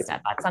process that right,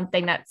 stuff. That's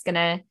something that's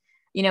gonna,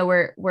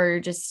 we're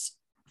just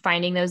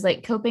finding those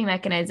like coping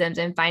mechanisms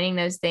and finding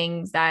those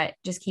things that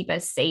just keep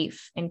us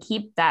safe and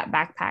keep that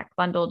backpack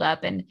bundled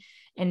up, and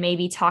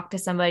maybe talk to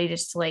somebody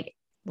just to like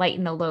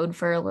lighten the load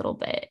for a little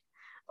bit,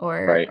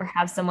 or right.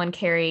 have someone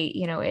carry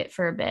it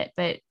for a bit,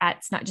 but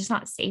it's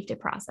not safe to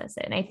process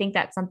it. And I think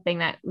that's something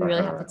that we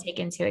really have to Uh-huh. take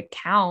into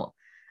account.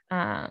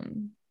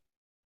 um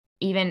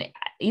even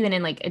even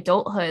in like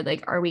adulthood,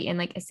 like are we in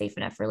like a safe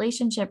enough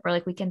relationship where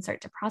like we can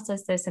start to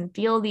process this and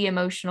feel the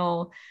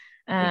emotional,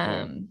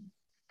 Mhm.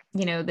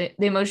 the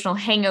emotional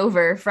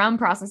hangover from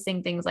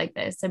processing things like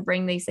this to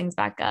bring these things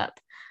back up,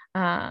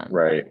 um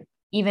Right.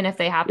 even if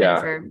they happened Yeah.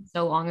 for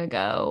so long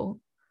ago.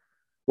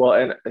 Well,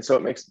 and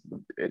so it's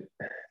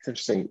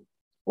interesting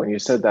when you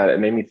said that. It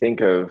made me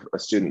think of a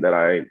student that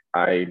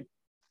I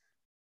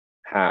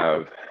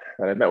have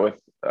that I've met with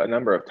a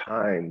number of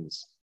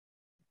times,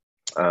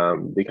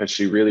 because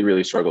she really,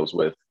 really struggles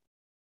with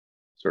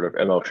sort of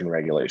emotion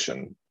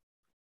regulation.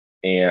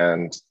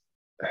 And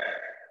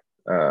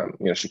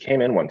she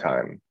came in one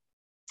time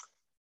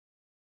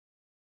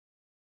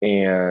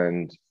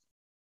and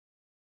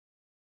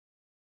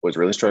was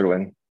really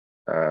struggling,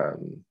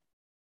 kind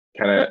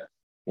of,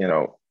 you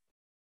know,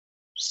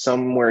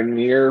 somewhere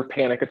near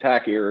panic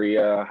attack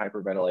area,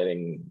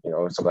 hyperventilating,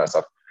 some of that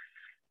stuff.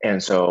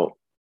 And so,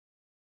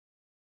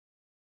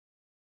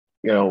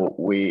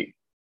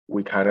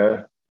 we kind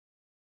of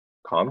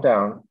calmed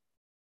down,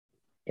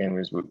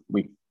 and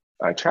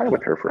I chatted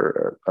with her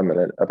for a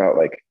minute about,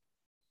 like,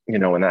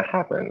 when that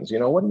happens,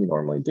 what do you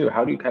normally do?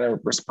 How do you kind of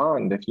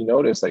respond if you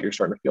notice that you're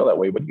starting to feel that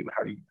way?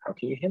 How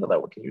can you handle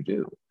that? What can you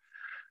do?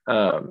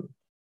 Um,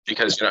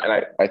 because,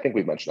 and I think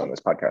we've mentioned on this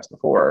podcast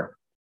before,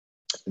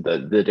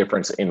 the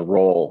difference in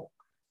role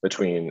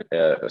between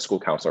a school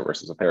counselor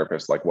versus a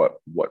therapist, like what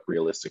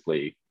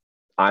realistically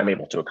I'm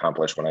able to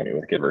accomplish when I meet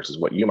with a kid versus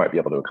what you might be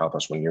able to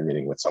accomplish when you're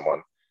meeting with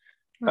someone.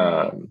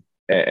 Right.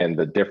 And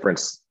the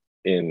difference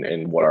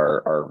in what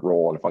our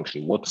role and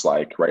function looks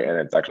like, right? And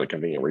it's actually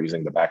convenient. We're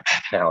using the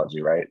backpack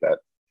analogy, right? That,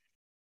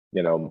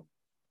 you know,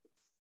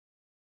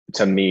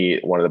 to me,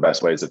 one of the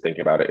best ways to think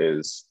about it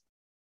is,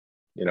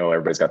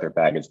 everybody's got their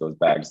baggage, those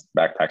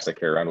backpacks they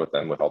carry around with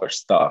them with all their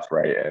stuff,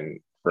 right? And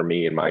for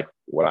me and my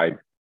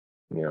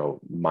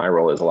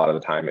role is a lot of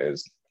the time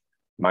is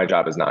my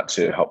job is not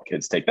to help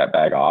kids take that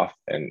bag off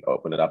and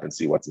open it up and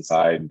see what's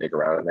inside and dig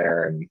around in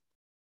there and,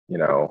 you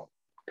know,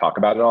 talk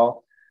about it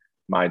all.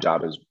 My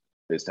job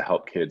is to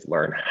help kids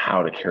learn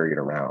how to carry it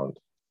around.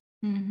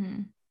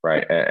 Mm-hmm.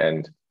 Right.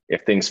 And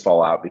if things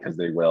fall out, because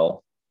they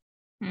will,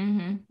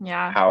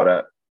 Yeah. how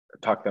to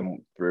talk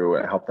them through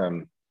and help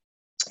them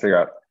figure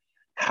out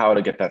how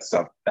to get that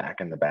stuff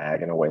back in the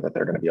bag in a way that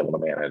they're going to be able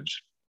to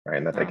manage, right?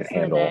 And that they can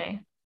handle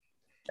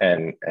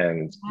and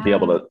be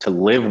able to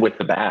live with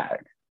the bag,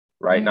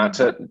 right?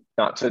 Mm-hmm.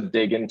 Not to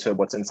dig into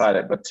what's inside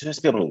it, but to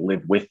just be able to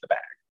live with the bag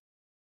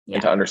Yeah.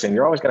 and to understand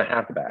you're always going to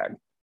have the bag.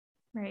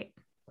 Right.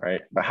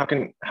 Right. But how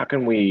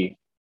can we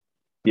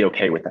be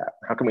okay with that?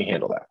 How can we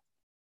handle that?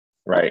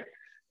 Right.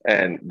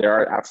 And there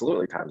are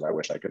absolutely times I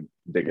wish I could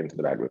dig into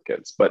the bag with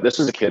kids, but this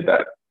was a kid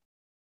that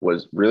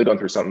was really going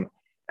through something.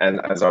 And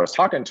as I was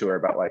talking to her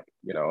about, like,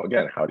 you know,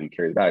 again, how do you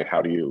carry the bag?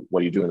 What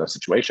do you do in those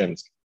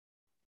situations?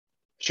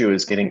 She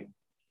was getting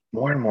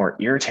more and more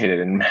irritated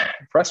and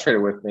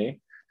frustrated with me.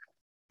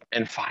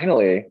 And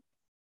finally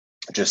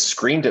just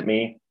screamed at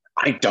me,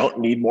 I don't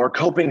need more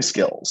coping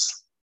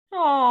skills.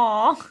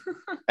 Oh.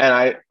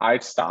 And I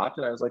stopped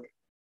and I was like,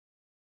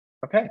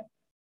 okay,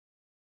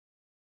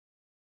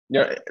 you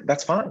know,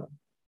 that's fine.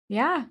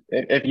 Yeah.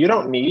 If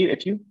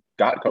you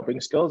got coping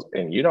skills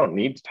and you don't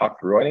need to talk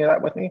through any of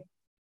that with me,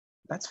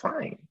 that's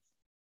fine.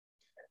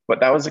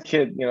 But that was a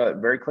kid, you know, that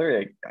very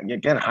clearly,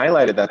 again,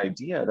 highlighted that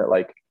idea that,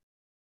 like,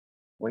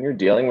 when you're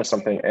dealing with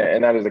something,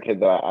 and that is a kid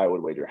that I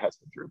would wager has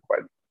been through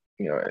quite,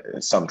 you know,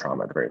 some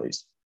trauma at the very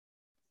least.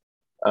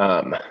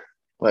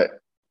 But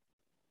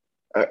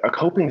a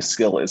coping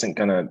skill isn't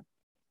going to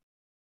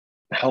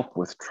help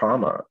with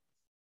trauma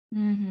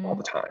all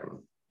the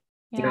time.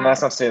 You know, Yeah.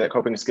 that's not to say that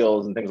coping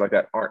skills and things like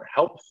that aren't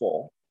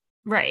helpful,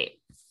 Right.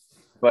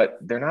 but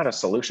they're not a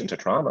solution to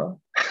trauma.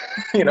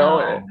 You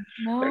know,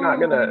 No. they're not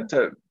gonna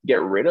to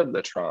get rid of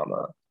the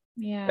trauma.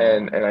 Yeah.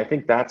 And I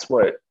think that's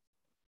what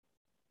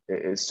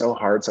is so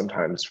hard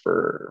sometimes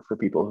for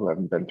people who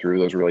haven't been through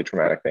those really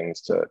traumatic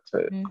things to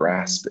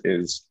grasp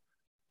is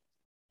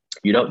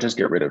you don't just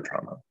get rid of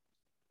trauma.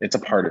 It's a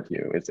part of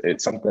you.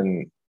 It's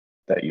something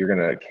that you're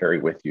gonna carry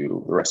with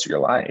you the rest of your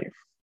life.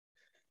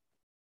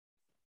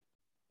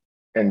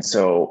 And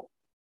so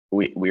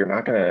we are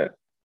not gonna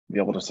be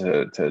able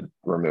to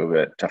remove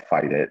it, to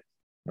fight it,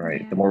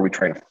 right? The more we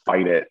try and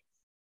fight it,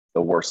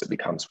 the worse it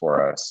becomes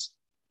for us.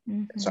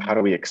 So how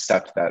do we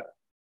accept that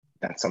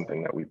that's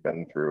something that we've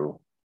been through,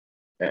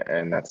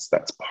 and that's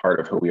part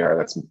of who we are,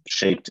 that's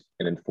shaped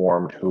and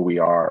informed who we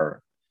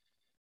are,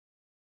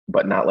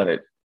 but not let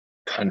it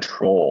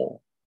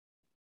control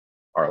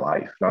our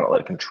life, not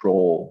let it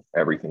control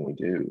everything we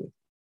do,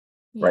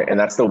 right? And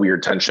that's the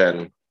weird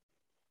tension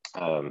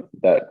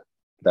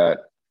that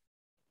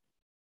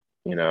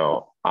you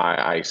know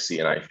I see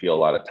and I feel a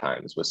lot of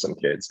times with some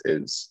kids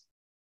is,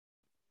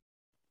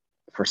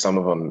 for some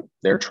of them,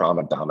 their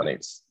trauma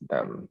dominates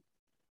them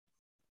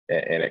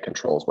and it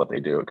controls what they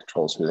do. It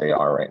controls who they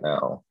are right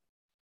now.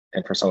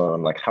 And for some of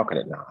them, like, how can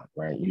it not,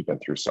 right? You've been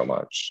through so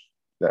much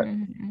that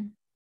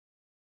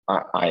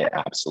I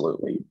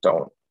absolutely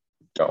don't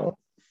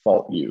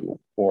fault you,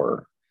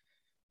 or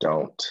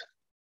don't,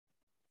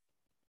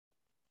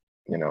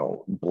 you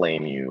know,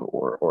 blame you,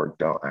 or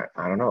don't,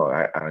 I don't know.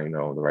 I don't even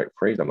know the right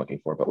phrase I'm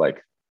looking for, but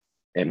like,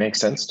 it makes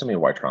sense to me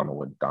why trauma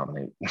would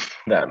dominate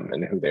them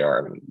and who they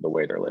are and the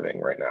way they're living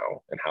right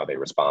now and how they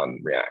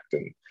respond, react,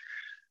 and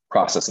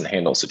process and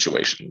handle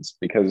situations,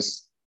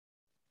 because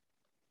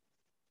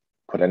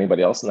put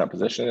anybody else in that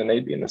position and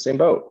they'd be in the same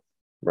boat,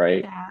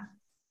 right? Yeah.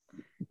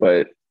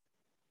 But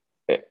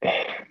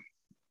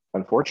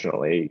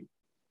unfortunately,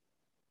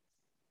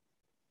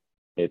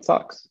 it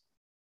sucks,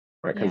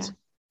 right? Because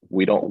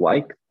we don't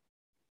like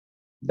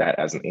that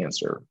as an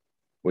answer.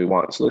 We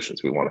want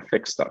solutions. We want to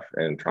fix stuff,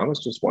 and trauma is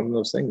just one of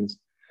those things.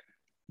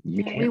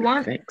 You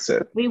can't fix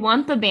it. We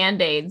want the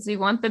band-aids. We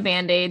want the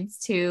band-aids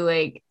to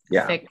like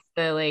fix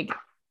the like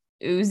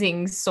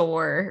oozing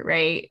sore,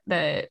 right?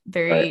 The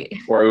very right.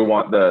 Or we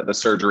want the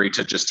surgery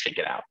to just take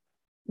it out.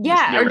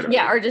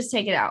 Or just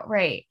take it out,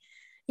 right?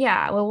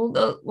 Yeah. Well,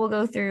 we'll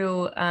go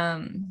through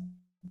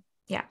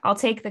I'll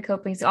take the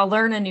coping, so I'll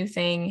learn a new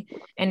thing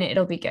and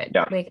it'll be good.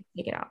 Yeah. Like,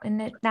 take it out.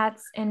 And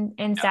that's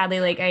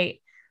sadly,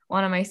 like,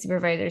 one of my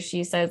supervisors,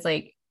 she says,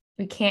 like,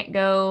 we can't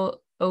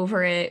go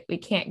over it, we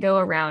can't go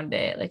around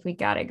it, like, we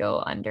got to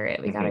go under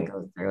it, we got to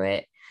go through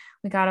it,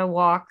 we got to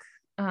walk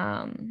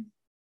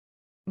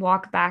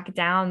back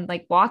down,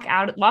 like walk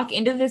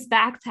into this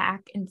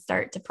backpack and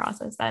start to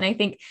process that. And I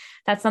think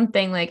that's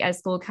something, like, as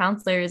school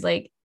counselors,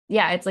 like,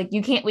 it's like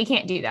we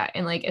can't do that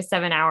in like a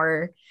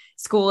 7-hour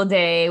school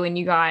day when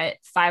you got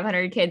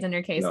 500 kids in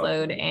your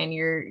caseload and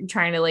you're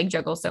trying to like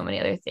juggle so many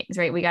other things,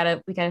 right? We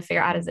gotta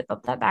figure out how to zip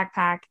up that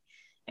backpack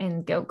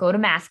and go to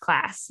math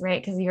class,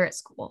 right? Because you're at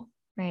school,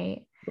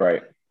 right?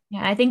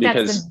 Yeah, I think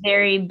that's the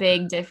very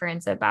big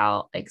difference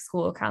about like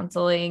school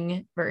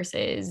counseling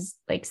versus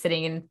like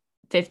sitting in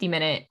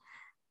 50-minute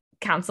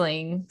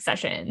counseling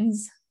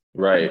sessions,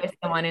 right, with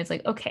someone who's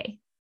like, okay,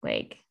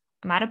 like,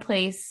 I'm at a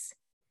place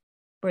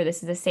where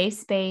this is a safe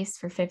space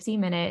for 50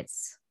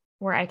 minutes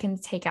where I can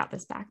take out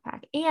this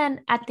backpack. And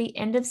at the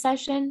end of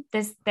session,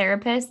 this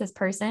therapist, this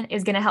person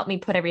is going to help me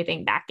put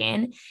everything back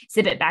in,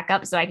 zip it back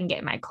up so I can get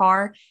in my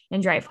car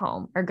and drive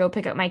home or go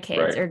pick up my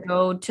kids or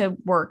go to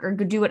work or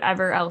go do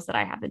whatever else that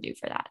I have to do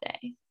for that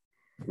day.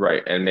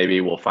 Right. And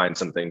maybe we'll find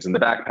some things in the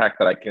backpack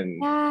that I can,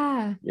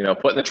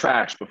 put in the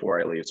trash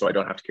before I leave. So I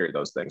don't have to carry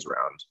those things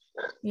around,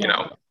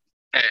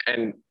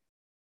 and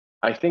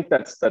I think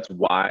that's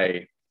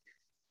why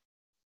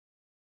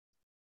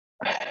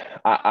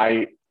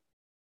I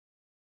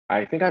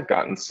think I've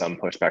gotten some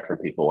pushback from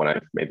people when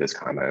I've made this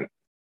comment,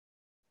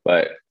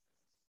 but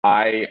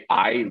I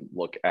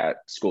look at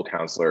school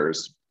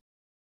counselors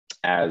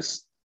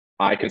as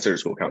I consider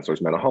school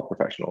counselors mental health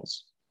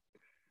professionals.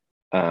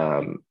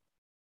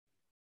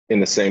 In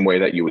the same way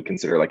that you would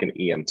consider like an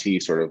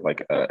EMT, sort of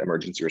like an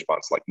emergency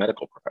response, like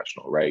medical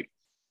professional, right?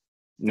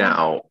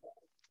 Now,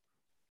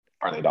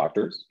 are they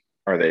doctors?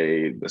 Are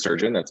they the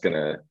surgeon that's going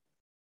to,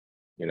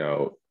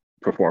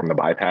 perform the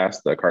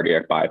bypass, the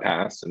cardiac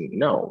bypass? And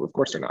no, of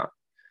course they're not.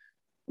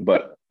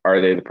 But are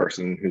they the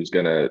person who's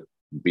going to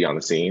be on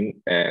the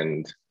scene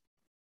and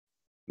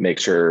make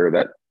sure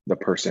that the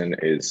person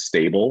is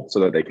stable so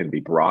that they can be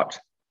brought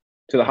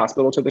to the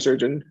hospital to the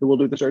surgeon who will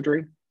do the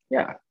surgery?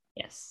 Yeah.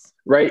 Yes.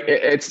 Right.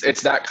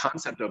 It's that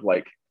concept of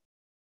like,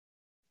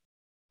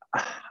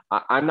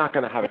 I'm not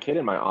going to have a kid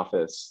in my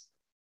office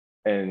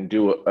and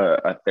do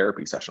a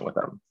therapy session with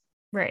them.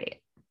 Right.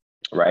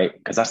 Right.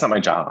 Because that's not my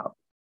job.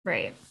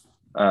 Right.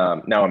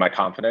 Now, am I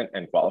confident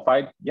and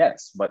qualified?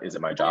 Yes. But is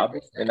it my job 100%.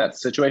 In that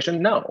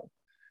situation? No.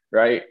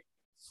 Right.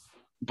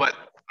 But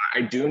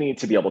I do need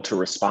to be able to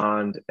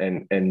respond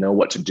and know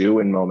what to do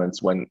in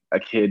moments when a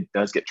kid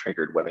does get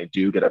triggered, when they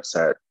do get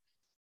upset,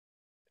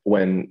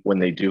 when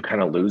they do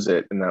kind of lose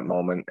it in that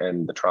moment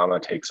and the trauma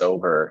takes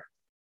over,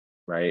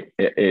 right?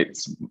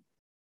 It's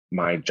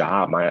my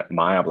job,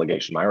 my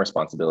obligation, my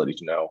responsibility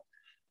to know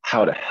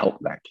how to help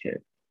that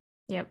kid.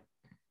 Yep.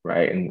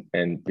 Right.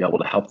 And be able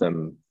to help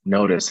them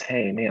notice,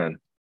 hey, man,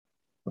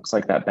 looks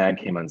like that bag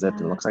came unzipped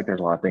and looks like there's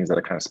a lot of things that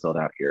are kind of spilled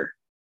out here.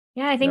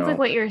 Yeah. I think like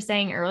what you were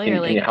saying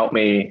earlier, can you help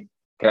me?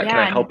 Can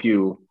I help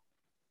you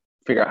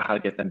figure out how to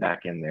get them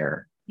back in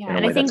there in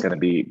a way that's going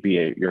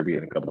to you're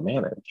being able to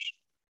manage?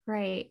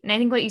 Right. And I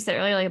think what you said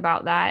earlier, like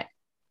about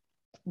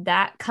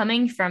that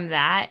coming from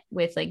that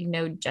with like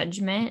no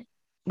judgment,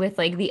 with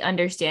like the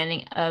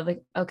understanding of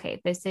like, okay,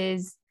 this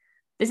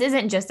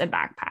isn't just a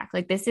backpack.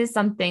 Like this is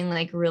something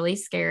like really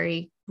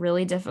scary,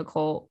 really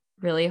difficult,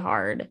 really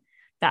hard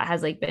that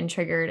has like been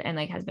triggered and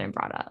like has been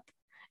brought up.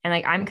 And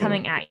like, I'm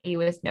coming at you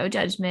with no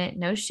judgment,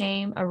 no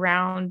shame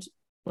around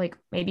like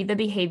maybe the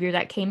behavior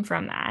that came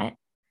from that.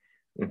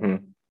 But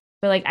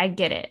like, I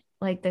get it.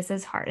 Like, this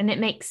is hard. And it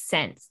makes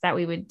sense that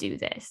we would do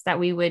this, that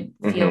we would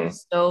feel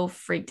so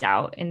freaked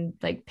out and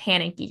like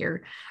panicky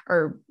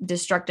or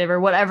destructive or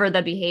whatever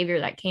the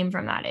behavior that came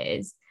from that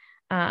is.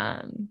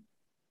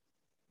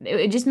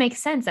 It just makes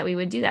sense that we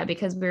would do that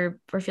because we're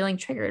feeling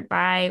triggered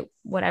by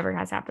whatever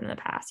has happened in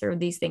the past or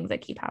these things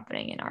that keep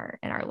happening in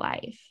our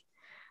life.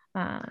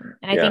 And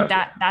I think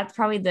that's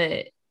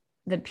probably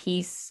the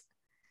piece.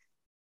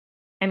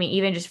 I mean,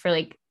 even just for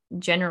like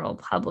general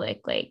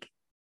public, like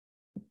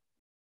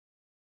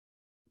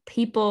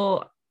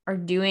people are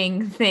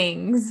doing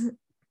things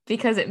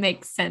because it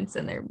makes sense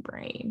in their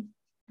brain,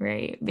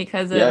 right?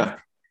 Because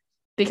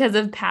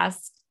of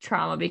past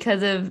trauma,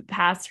 because of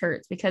past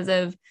hurts, because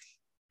of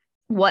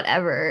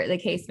whatever the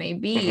case may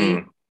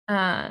be.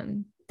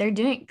 They're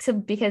doing so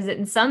because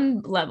in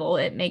some level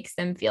it makes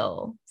them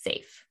feel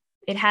safe.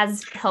 It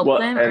has helped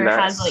them or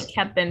has like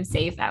kept them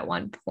safe at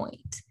one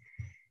point.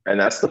 And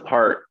that's the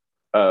part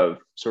of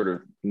sort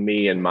of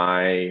me and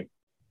my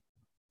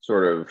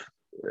sort of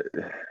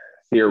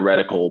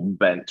theoretical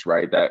bent,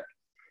 right? That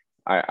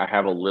I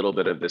have a little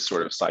bit of this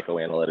sort of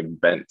psychoanalytic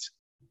bent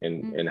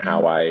in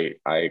how I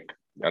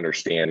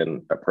understand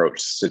and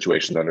approach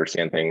situations,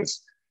 understand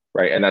things,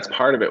 right? And that's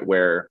part of it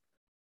where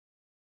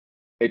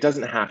it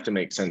doesn't have to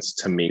make sense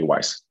to me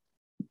why,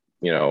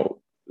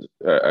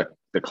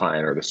 the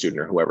client or the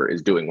student or whoever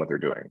is doing what they're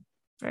doing.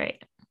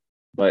 Right.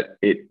 But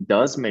it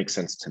does make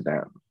sense to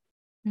them.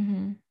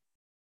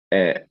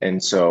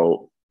 And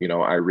so,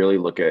 I really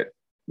look at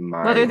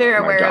whether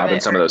they're aware job of it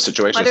in some of those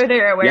situations, whether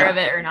they're aware of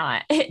it or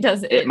not.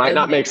 It might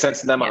not make sense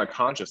to them on a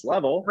conscious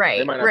level. Right.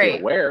 They might not be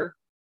aware.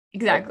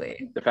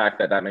 Exactly. The fact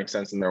that makes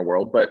sense in their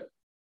world. But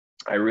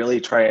I really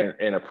try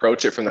and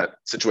approach it from that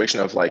situation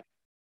of like,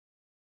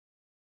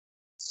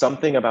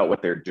 something about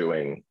what they're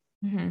doing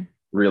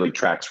really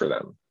tracks for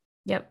them.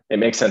 Yep. It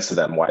makes sense to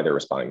them why they're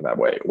responding that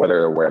way, whether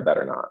they're aware of that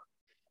or not.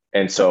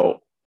 And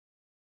so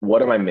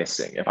what am I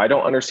missing? If I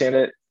don't understand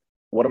it,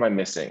 what am I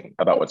missing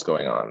about what's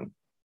going on?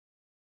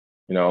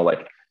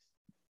 Like,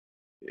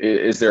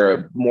 is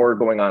there more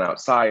going on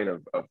outside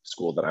of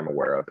school that I'm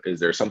aware of? Is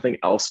there something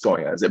else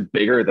going on? Is it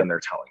bigger than they're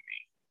telling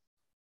me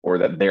or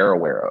that they're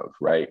aware of,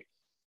 right?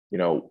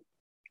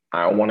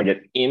 I want to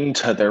get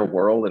into their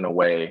world in a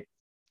way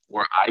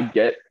where I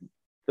get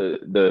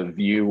the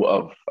view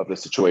of the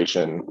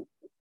situation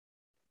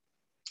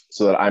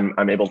so that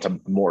I'm able to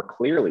more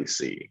clearly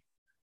see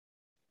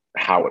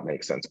how it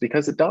makes sense,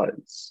 because it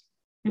does.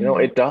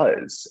 It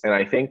does. And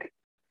I think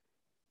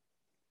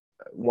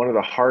one of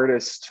the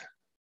hardest,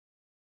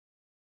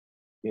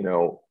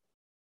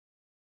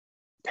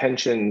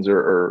 tensions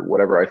or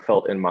whatever I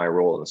felt in my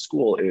role in the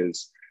school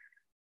is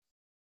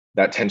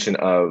that tension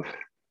of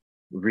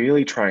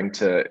really trying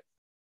to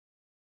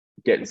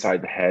get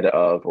inside the head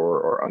of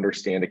or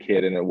understand a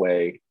kid in a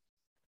way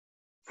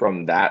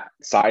from that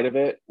side of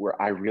it,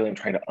 where I really am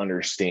trying to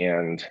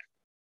understand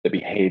the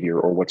behavior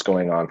or what's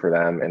going on for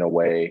them in a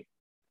way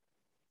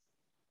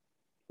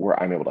where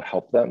I'm able to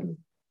help them,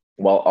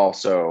 while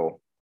also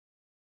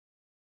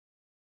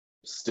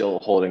still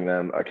holding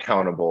them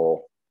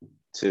accountable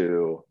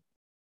to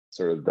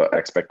sort of the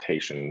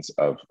expectations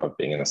of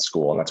being in a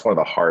school. And that's one of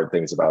the hard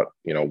things about,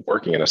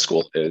 working in a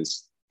school,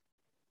 is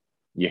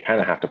you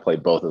kind of have to play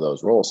both of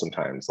those roles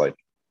sometimes. Like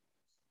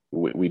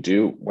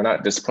we're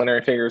not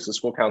disciplinary figures as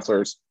school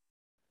counselors,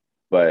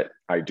 but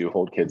I do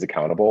hold kids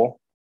accountable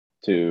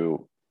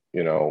to,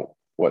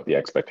 what the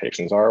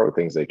expectations are, or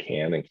things they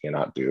can and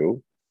cannot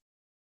do.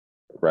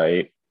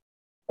 Right.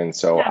 And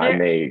so there are I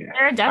may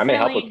help a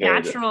definitely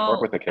kid,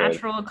 work with a kid.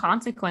 natural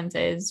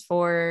consequences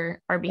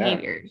for our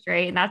behaviors,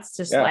 right? And that's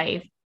just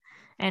life.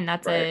 And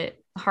that's a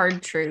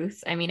hard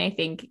truth. I mean, I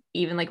think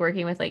even like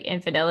working with like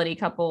infidelity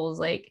couples,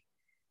 like,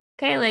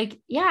 okay, like,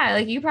 yeah,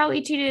 like you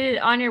probably cheated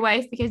on your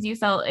wife because you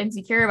felt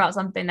insecure about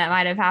something that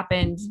might have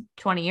happened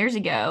 20 years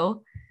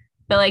ago.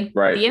 But like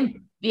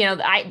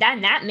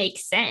that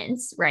makes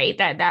sense, right?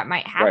 That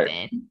might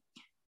happen.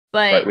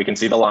 But we can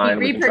see the line,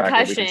 we can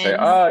track it, we can say,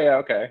 oh yeah,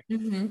 okay.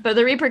 But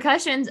the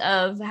repercussions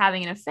of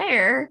having an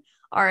affair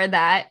are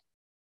that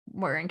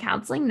we're in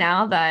counseling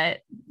now, that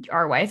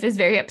our wife is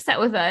very upset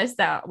with us,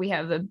 that we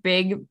have a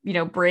big,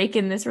 break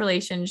in this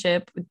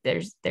relationship.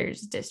 There's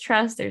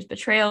distrust, there's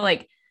betrayal,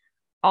 like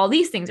all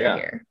these things are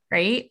here,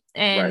 right?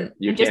 And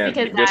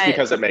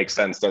because it makes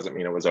sense doesn't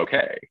mean it was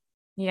okay.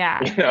 Yeah.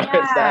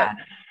 It's that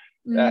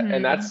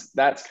and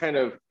that's kind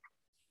of,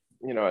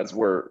 as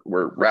we're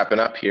wrapping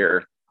up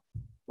here,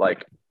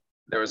 like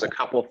there was a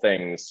couple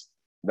things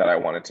that I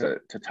wanted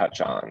to touch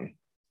on,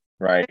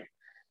 right?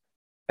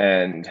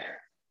 And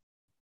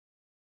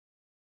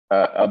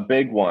a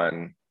big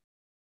one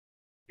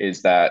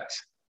is that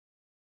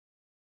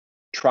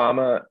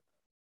trauma's,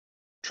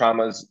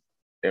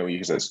 and we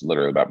use this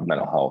literally about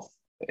mental health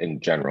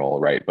in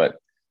general, right? But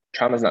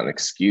trauma is not an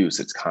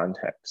excuse, it's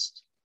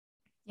context.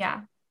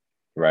 Yeah.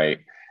 Right.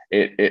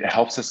 It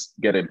helps us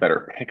get a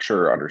better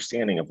picture or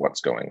understanding of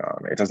what's going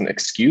on. It doesn't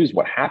excuse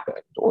what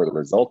happened or the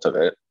result of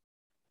it,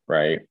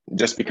 right?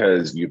 Just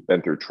because you've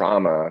been through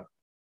trauma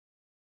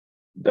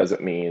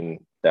doesn't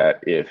mean that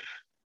if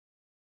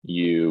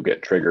you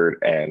get triggered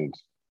and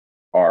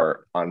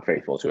are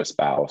unfaithful to a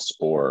spouse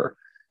or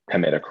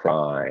commit a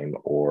crime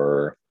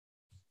or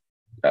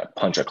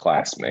punch a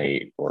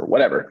classmate or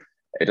whatever,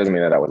 it doesn't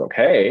mean that was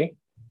okay.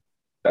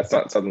 That's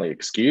not suddenly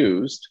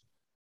excused.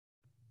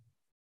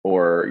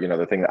 Or,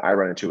 the thing that I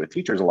run into with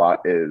teachers a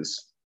lot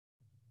is,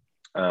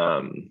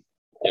 the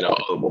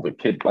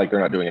kid, like they're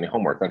not doing any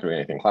homework, not doing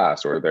anything in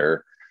class, or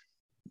they're,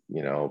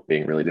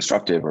 being really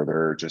disruptive, or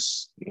they're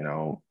just,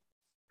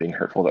 being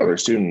hurtful to other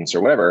students or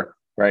whatever.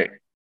 Right.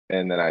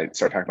 And then I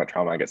start talking about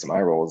trauma, I get some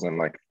eye rolls, and I'm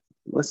like,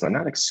 listen, I'm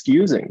not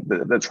excusing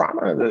the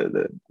trauma,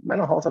 the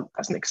mental health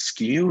doesn't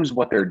excuse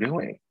what they're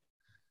doing.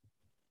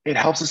 It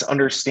helps us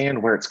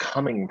understand where it's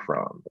coming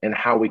from and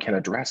how we can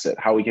address it,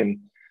 how we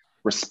can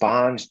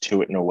respond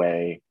to it in a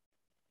way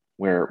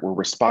where we're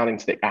responding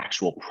to the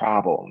actual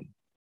problem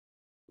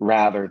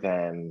rather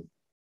than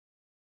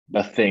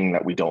the thing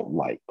that we don't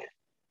like.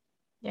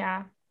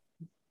 Yeah.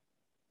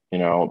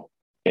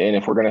 And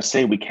if we're going to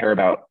say we care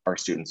about our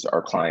students,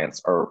 our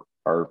clients,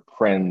 our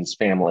friends,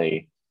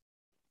 family,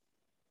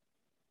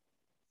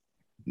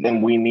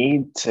 then we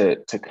need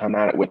to come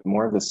at it with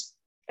more of this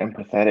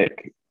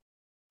empathetic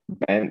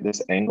bent,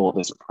 this angle,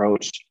 this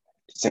approach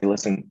to say,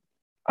 listen,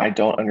 I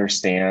don't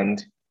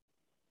understand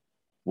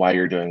why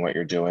you're doing what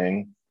you're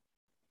doing.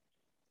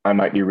 I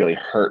might be really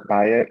hurt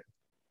by it.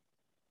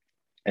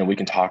 And we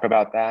can talk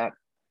about that.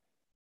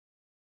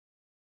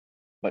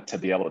 But to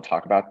be able to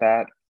talk about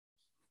that,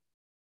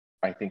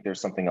 I think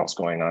there's something else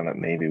going on that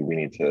maybe we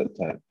need to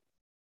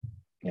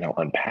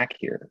unpack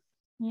here.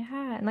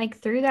 Yeah. And like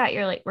through that,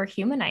 we're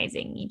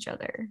humanizing each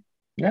other.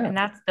 Yeah. And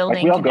that's building.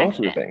 Like we all go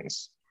through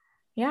things.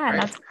 Yeah.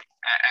 Right?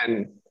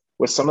 And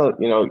with some of,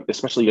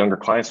 especially younger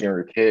clients,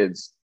 younger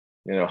kids,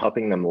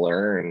 helping them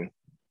learn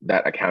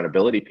that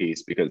accountability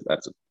piece, because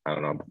that's, I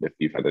don't know if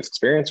you've had this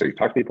experience or you've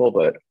talked to people,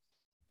 but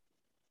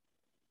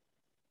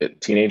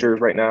teenagers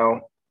right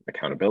now,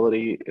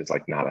 accountability is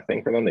like not a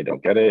thing for them. They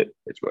don't get it.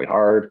 It's really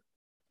hard.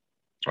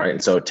 Right.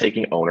 And so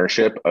taking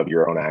ownership of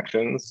your own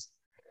actions,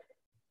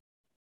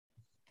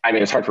 I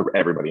mean, it's hard for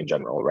everybody in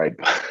general, right?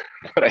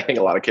 But I think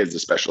a lot of kids,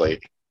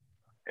 especially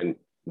in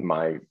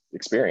my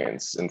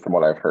experience and from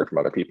what I've heard from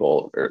other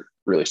people, are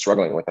really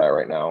struggling with that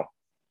right now.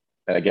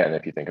 And again,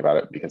 if you think about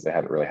it, because they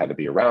haven't really had to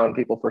be around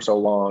people for so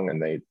long,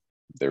 and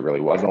there really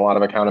wasn't a lot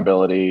of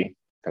accountability,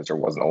 because there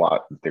wasn't a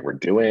lot that they were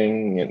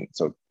doing. And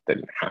so they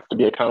didn't have to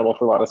be accountable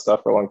for a lot of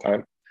stuff for a long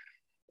time.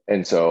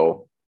 And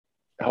so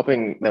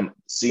helping them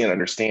see and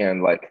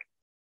understand, like,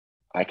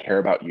 I care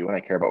about you and I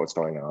care about what's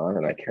going on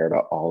and I care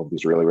about all of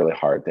these really, really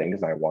hard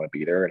things and I want to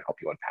be there and help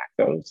you unpack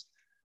those.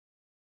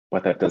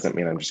 But that doesn't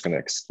mean I'm just going to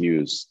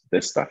excuse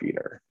this stuff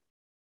either,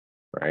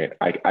 right?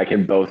 I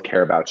can both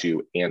care about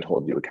you and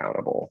hold you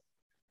accountable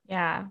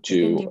Yeah.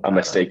 to a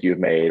mistake you've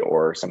made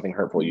or something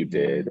hurtful you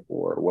did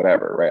or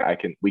whatever,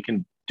 right? We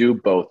can do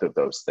both of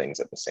those things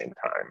at the same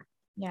time.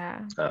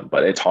 Yeah.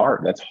 But it's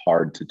hard. That's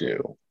hard to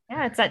do.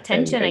 Yeah. It's that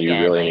tension and again.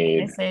 you really like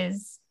need, this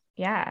is,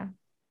 yeah.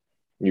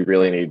 You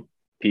really need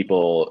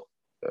people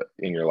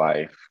in your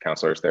life,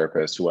 counselors,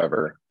 therapists,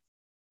 whoever,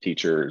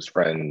 teachers,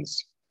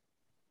 friends,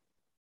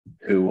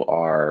 who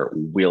are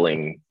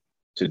willing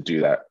to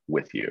do that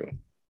with you.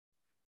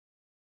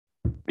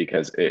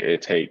 Because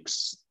it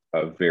takes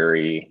a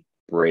very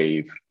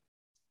brave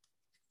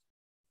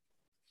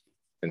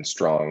and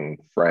strong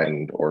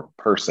friend or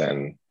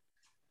person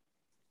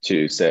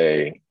to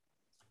say,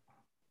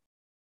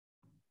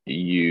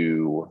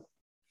 you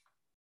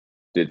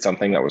did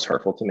something that was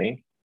hurtful to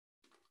me.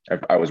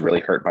 I was really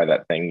hurt by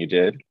that thing you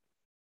did.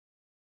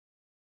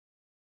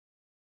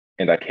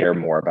 And I care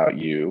more about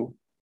you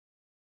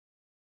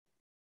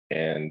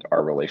and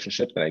our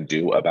relationship than I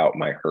do about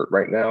my hurt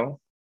right now.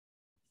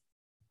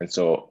 And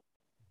so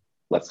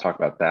let's talk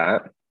about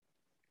that.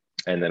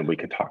 And then we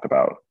could talk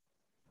about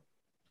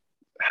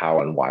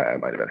how and why I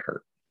might have been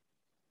hurt.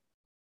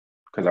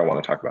 Because I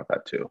want to talk about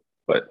that too.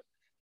 But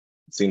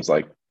it seems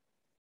like,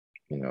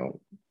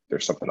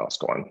 there's something else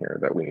going here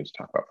that we need to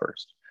talk about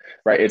first.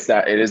 Right. It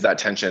is that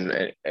tension,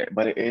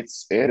 but it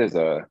is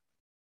a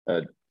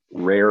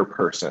rare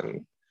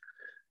person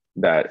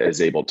that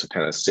is able to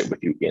kind of sit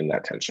with you in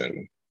that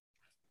tension.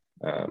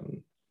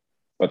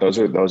 But those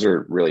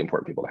are really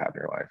important people to have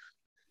in your life.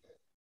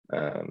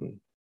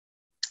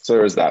 So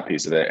there was that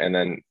piece of it. And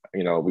then,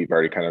 we've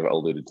already kind of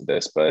alluded to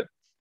this, but,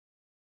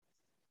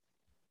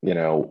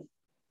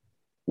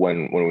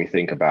 when we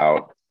think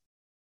about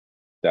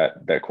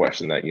that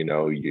question that, you're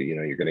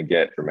going to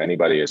get from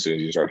anybody as soon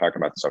as you start talking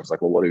about this stuff, it's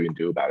like, well, what do you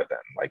do about it then?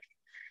 Like,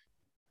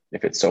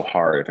 if it's so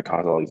hard, if it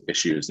causes all these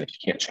issues, and if you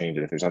can't change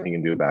it, if there's nothing you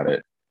can do about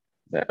it,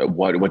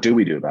 what do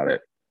we do about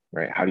it?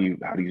 Right? How do you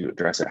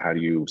address it? How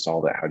do you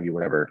solve it? How do you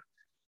whatever?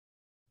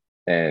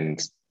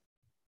 And,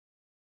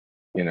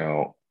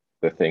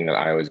 the thing that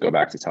I always go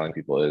back to telling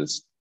people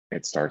is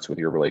it starts with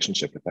your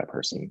relationship with that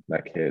person,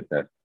 that kid,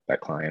 that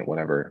client,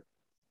 whatever.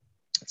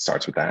 It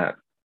starts with that,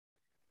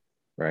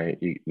 right?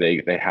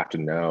 They have to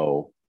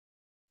know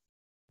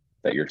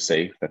that you're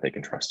safe, that they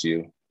can trust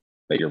you,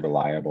 that you're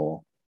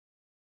reliable,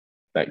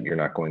 that you're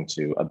not going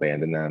to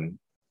abandon them,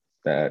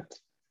 that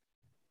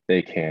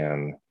they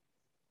can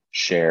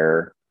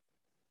share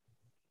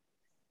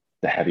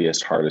the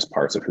heaviest, hardest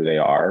parts of who they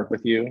are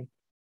with you.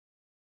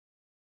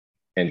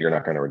 And you're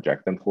not going to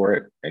reject them for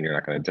it. And you're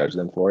not going to judge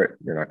them for it.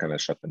 You're not going to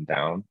shut them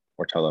down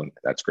or tell them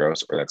that's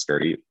gross or that's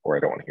dirty or I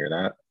don't want to hear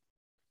that.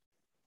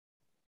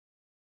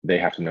 They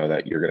have to know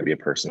that you're going to be a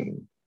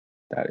person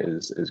that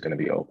is going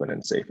to be open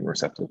and safe and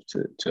receptive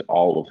to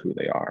all of who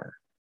they are,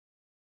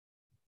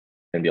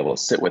 and be able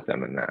to sit with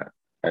them in that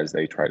as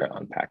they try to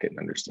unpack it and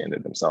understand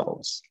it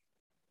themselves.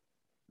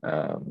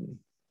 But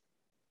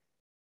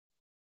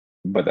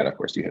then, of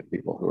course, you have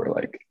people who are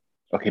like,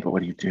 okay, but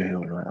what do you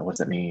do? And what's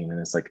that mean? And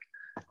it's like,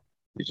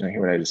 did you not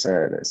hear what I just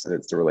said? I said,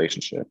 it's the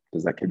relationship.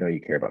 Does that kid know you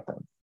care about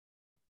them?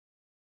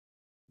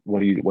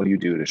 What do you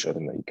do to show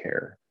them that you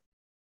care?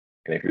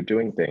 And if you're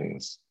doing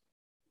things,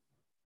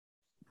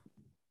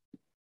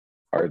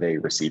 are they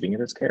receiving it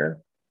as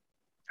care?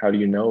 How do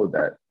you know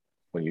that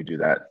when you do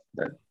that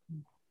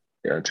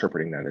they're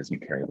interpreting that as you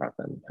caring about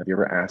them? Have you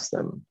ever asked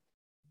them,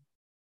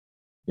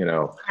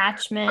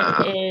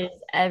 Attachment is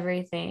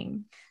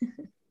everything.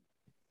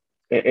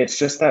 It's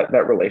just that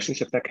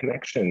relationship, that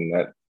connection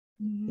that,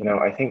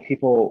 I think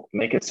people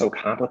make it so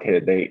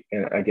complicated.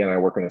 And again, I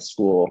work in a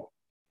school,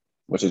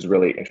 which is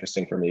really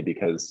interesting for me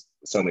because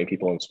so many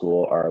people in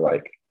school are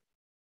like,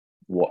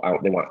 well,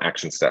 they want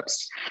action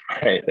steps,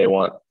 right? They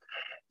want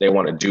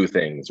to do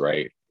things,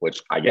 right?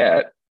 Which I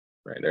get,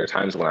 right? There are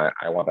times when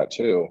I want that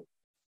too,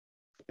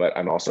 but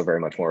I'm also very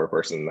much more of a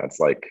person that's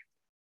like,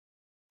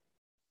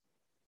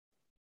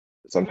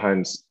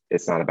 sometimes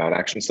it's not about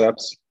action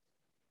steps.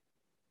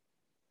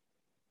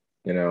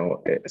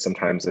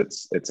 Sometimes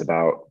it's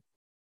about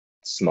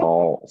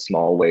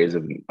small ways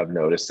of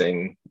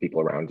noticing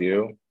people around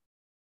you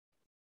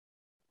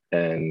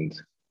and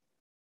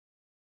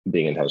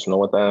being intentional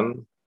with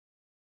them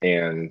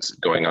and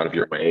going out of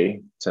your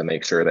way to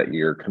make sure that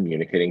you're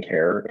communicating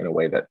care in a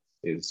way that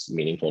is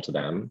meaningful to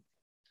them.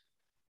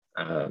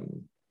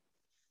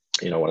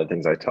 One of the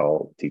things I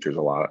tell teachers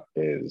a lot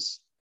is,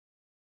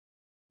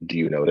 do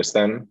you notice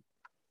them?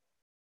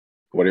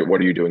 What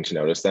are you doing to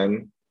notice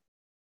them?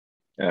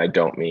 And I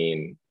don't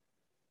mean,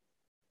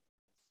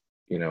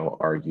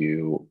 are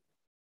you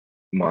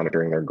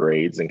monitoring their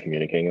grades and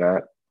communicating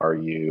that? Are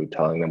you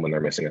telling them when they're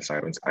missing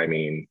assignments? I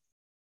mean,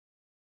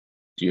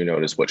 do you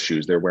notice what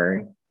shoes they're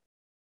wearing?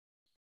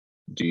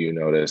 Do you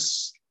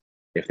notice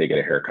if they get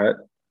a haircut?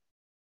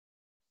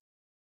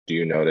 Do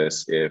you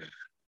notice if,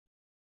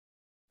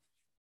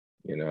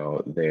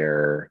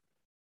 they're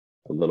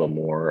a little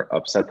more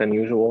upset than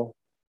usual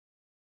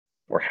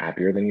or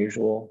happier than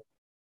usual?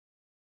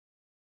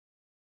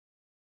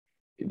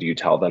 Do you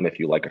tell them if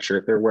you like a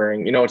shirt they're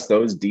wearing? It's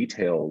those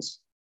details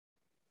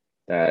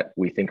that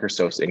we think are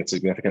so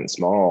insignificant and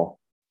small.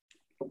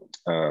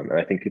 And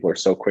I think people are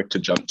so quick to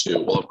jump to,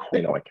 well, of course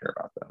they know I care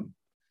about them.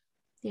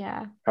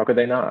 Yeah. How could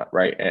they not,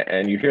 right?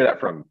 And you hear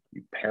that from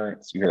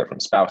parents, you hear that from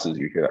spouses,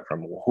 you hear that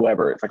from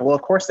whoever. It's like, well,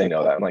 of course they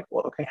know that. I'm like,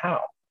 well, okay, how?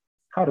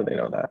 How do they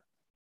know that?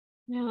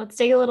 Yeah, let's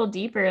dig a little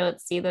deeper.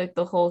 Let's see the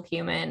whole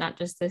human, not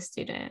just the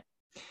student.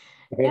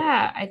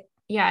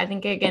 Mm-hmm. I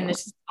think again,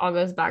 this just all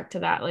goes back to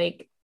that,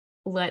 like,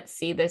 let's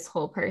see this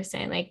whole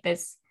person. Like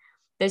this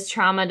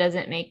trauma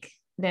doesn't make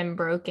them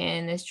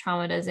broken. This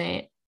trauma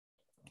doesn't,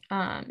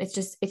 it's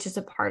just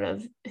a part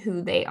of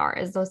who they are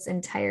as this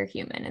entire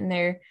human. And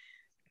they're,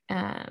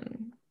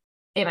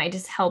 it might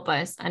just help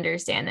us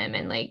understand them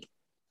and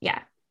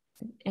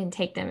and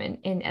take them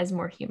in as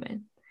more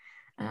human.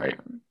 Right.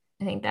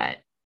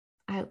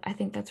 I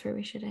think that's where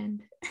we should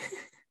end.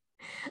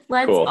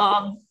 Let's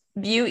all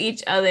view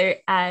each other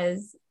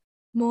as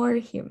more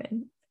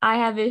human. I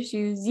have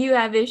issues. You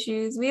have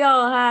issues. We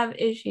all have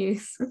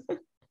issues.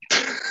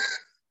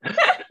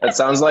 That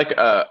sounds like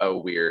a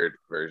weird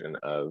version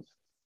of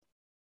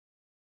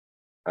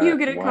you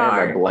get a car.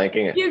 Why am I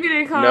blanking? You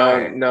get a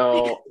car.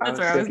 No. I was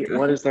thinking,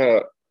 what is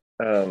the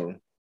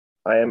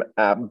I am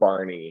at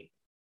Barney.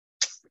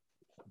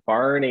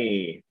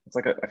 Barney. It's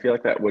like I feel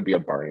like that would be a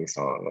Barney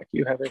song. Like,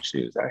 you have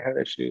issues, I have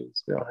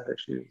issues, we all have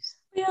issues.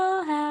 We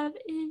all have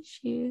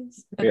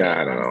issues. Okay,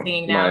 yeah, I don't know.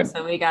 Singing now,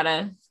 so we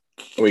gotta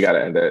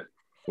end it.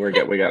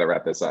 We gotta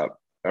wrap this up.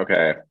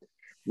 Okay.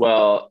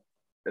 Well,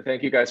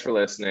 thank you guys for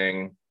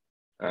listening.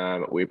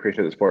 We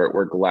appreciate the support.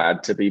 We're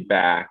glad to be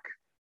back.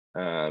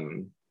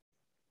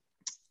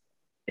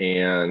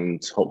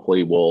 And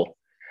hopefully we'll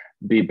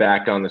be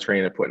back on the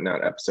train of putting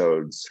out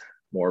episodes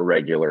more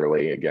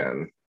regularly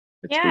again.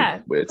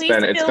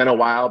 It's been a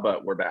while,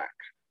 but we're back.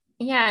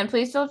 Yeah, and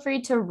please feel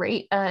free to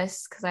rate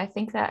us, because I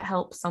think that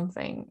helps some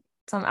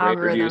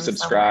algorithm. Review,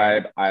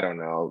 subscribe. Somewhere. I don't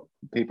know.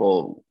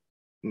 People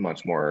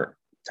much more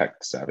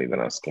tech savvy than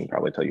us can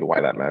probably tell you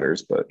why that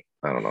matters, but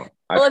I don't know.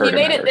 Well, if you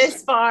made it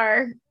this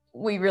far,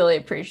 we really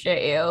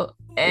appreciate you.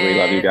 We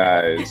love you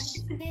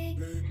guys.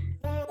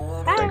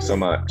 Thanks so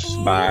much.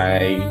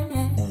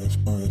 Bye.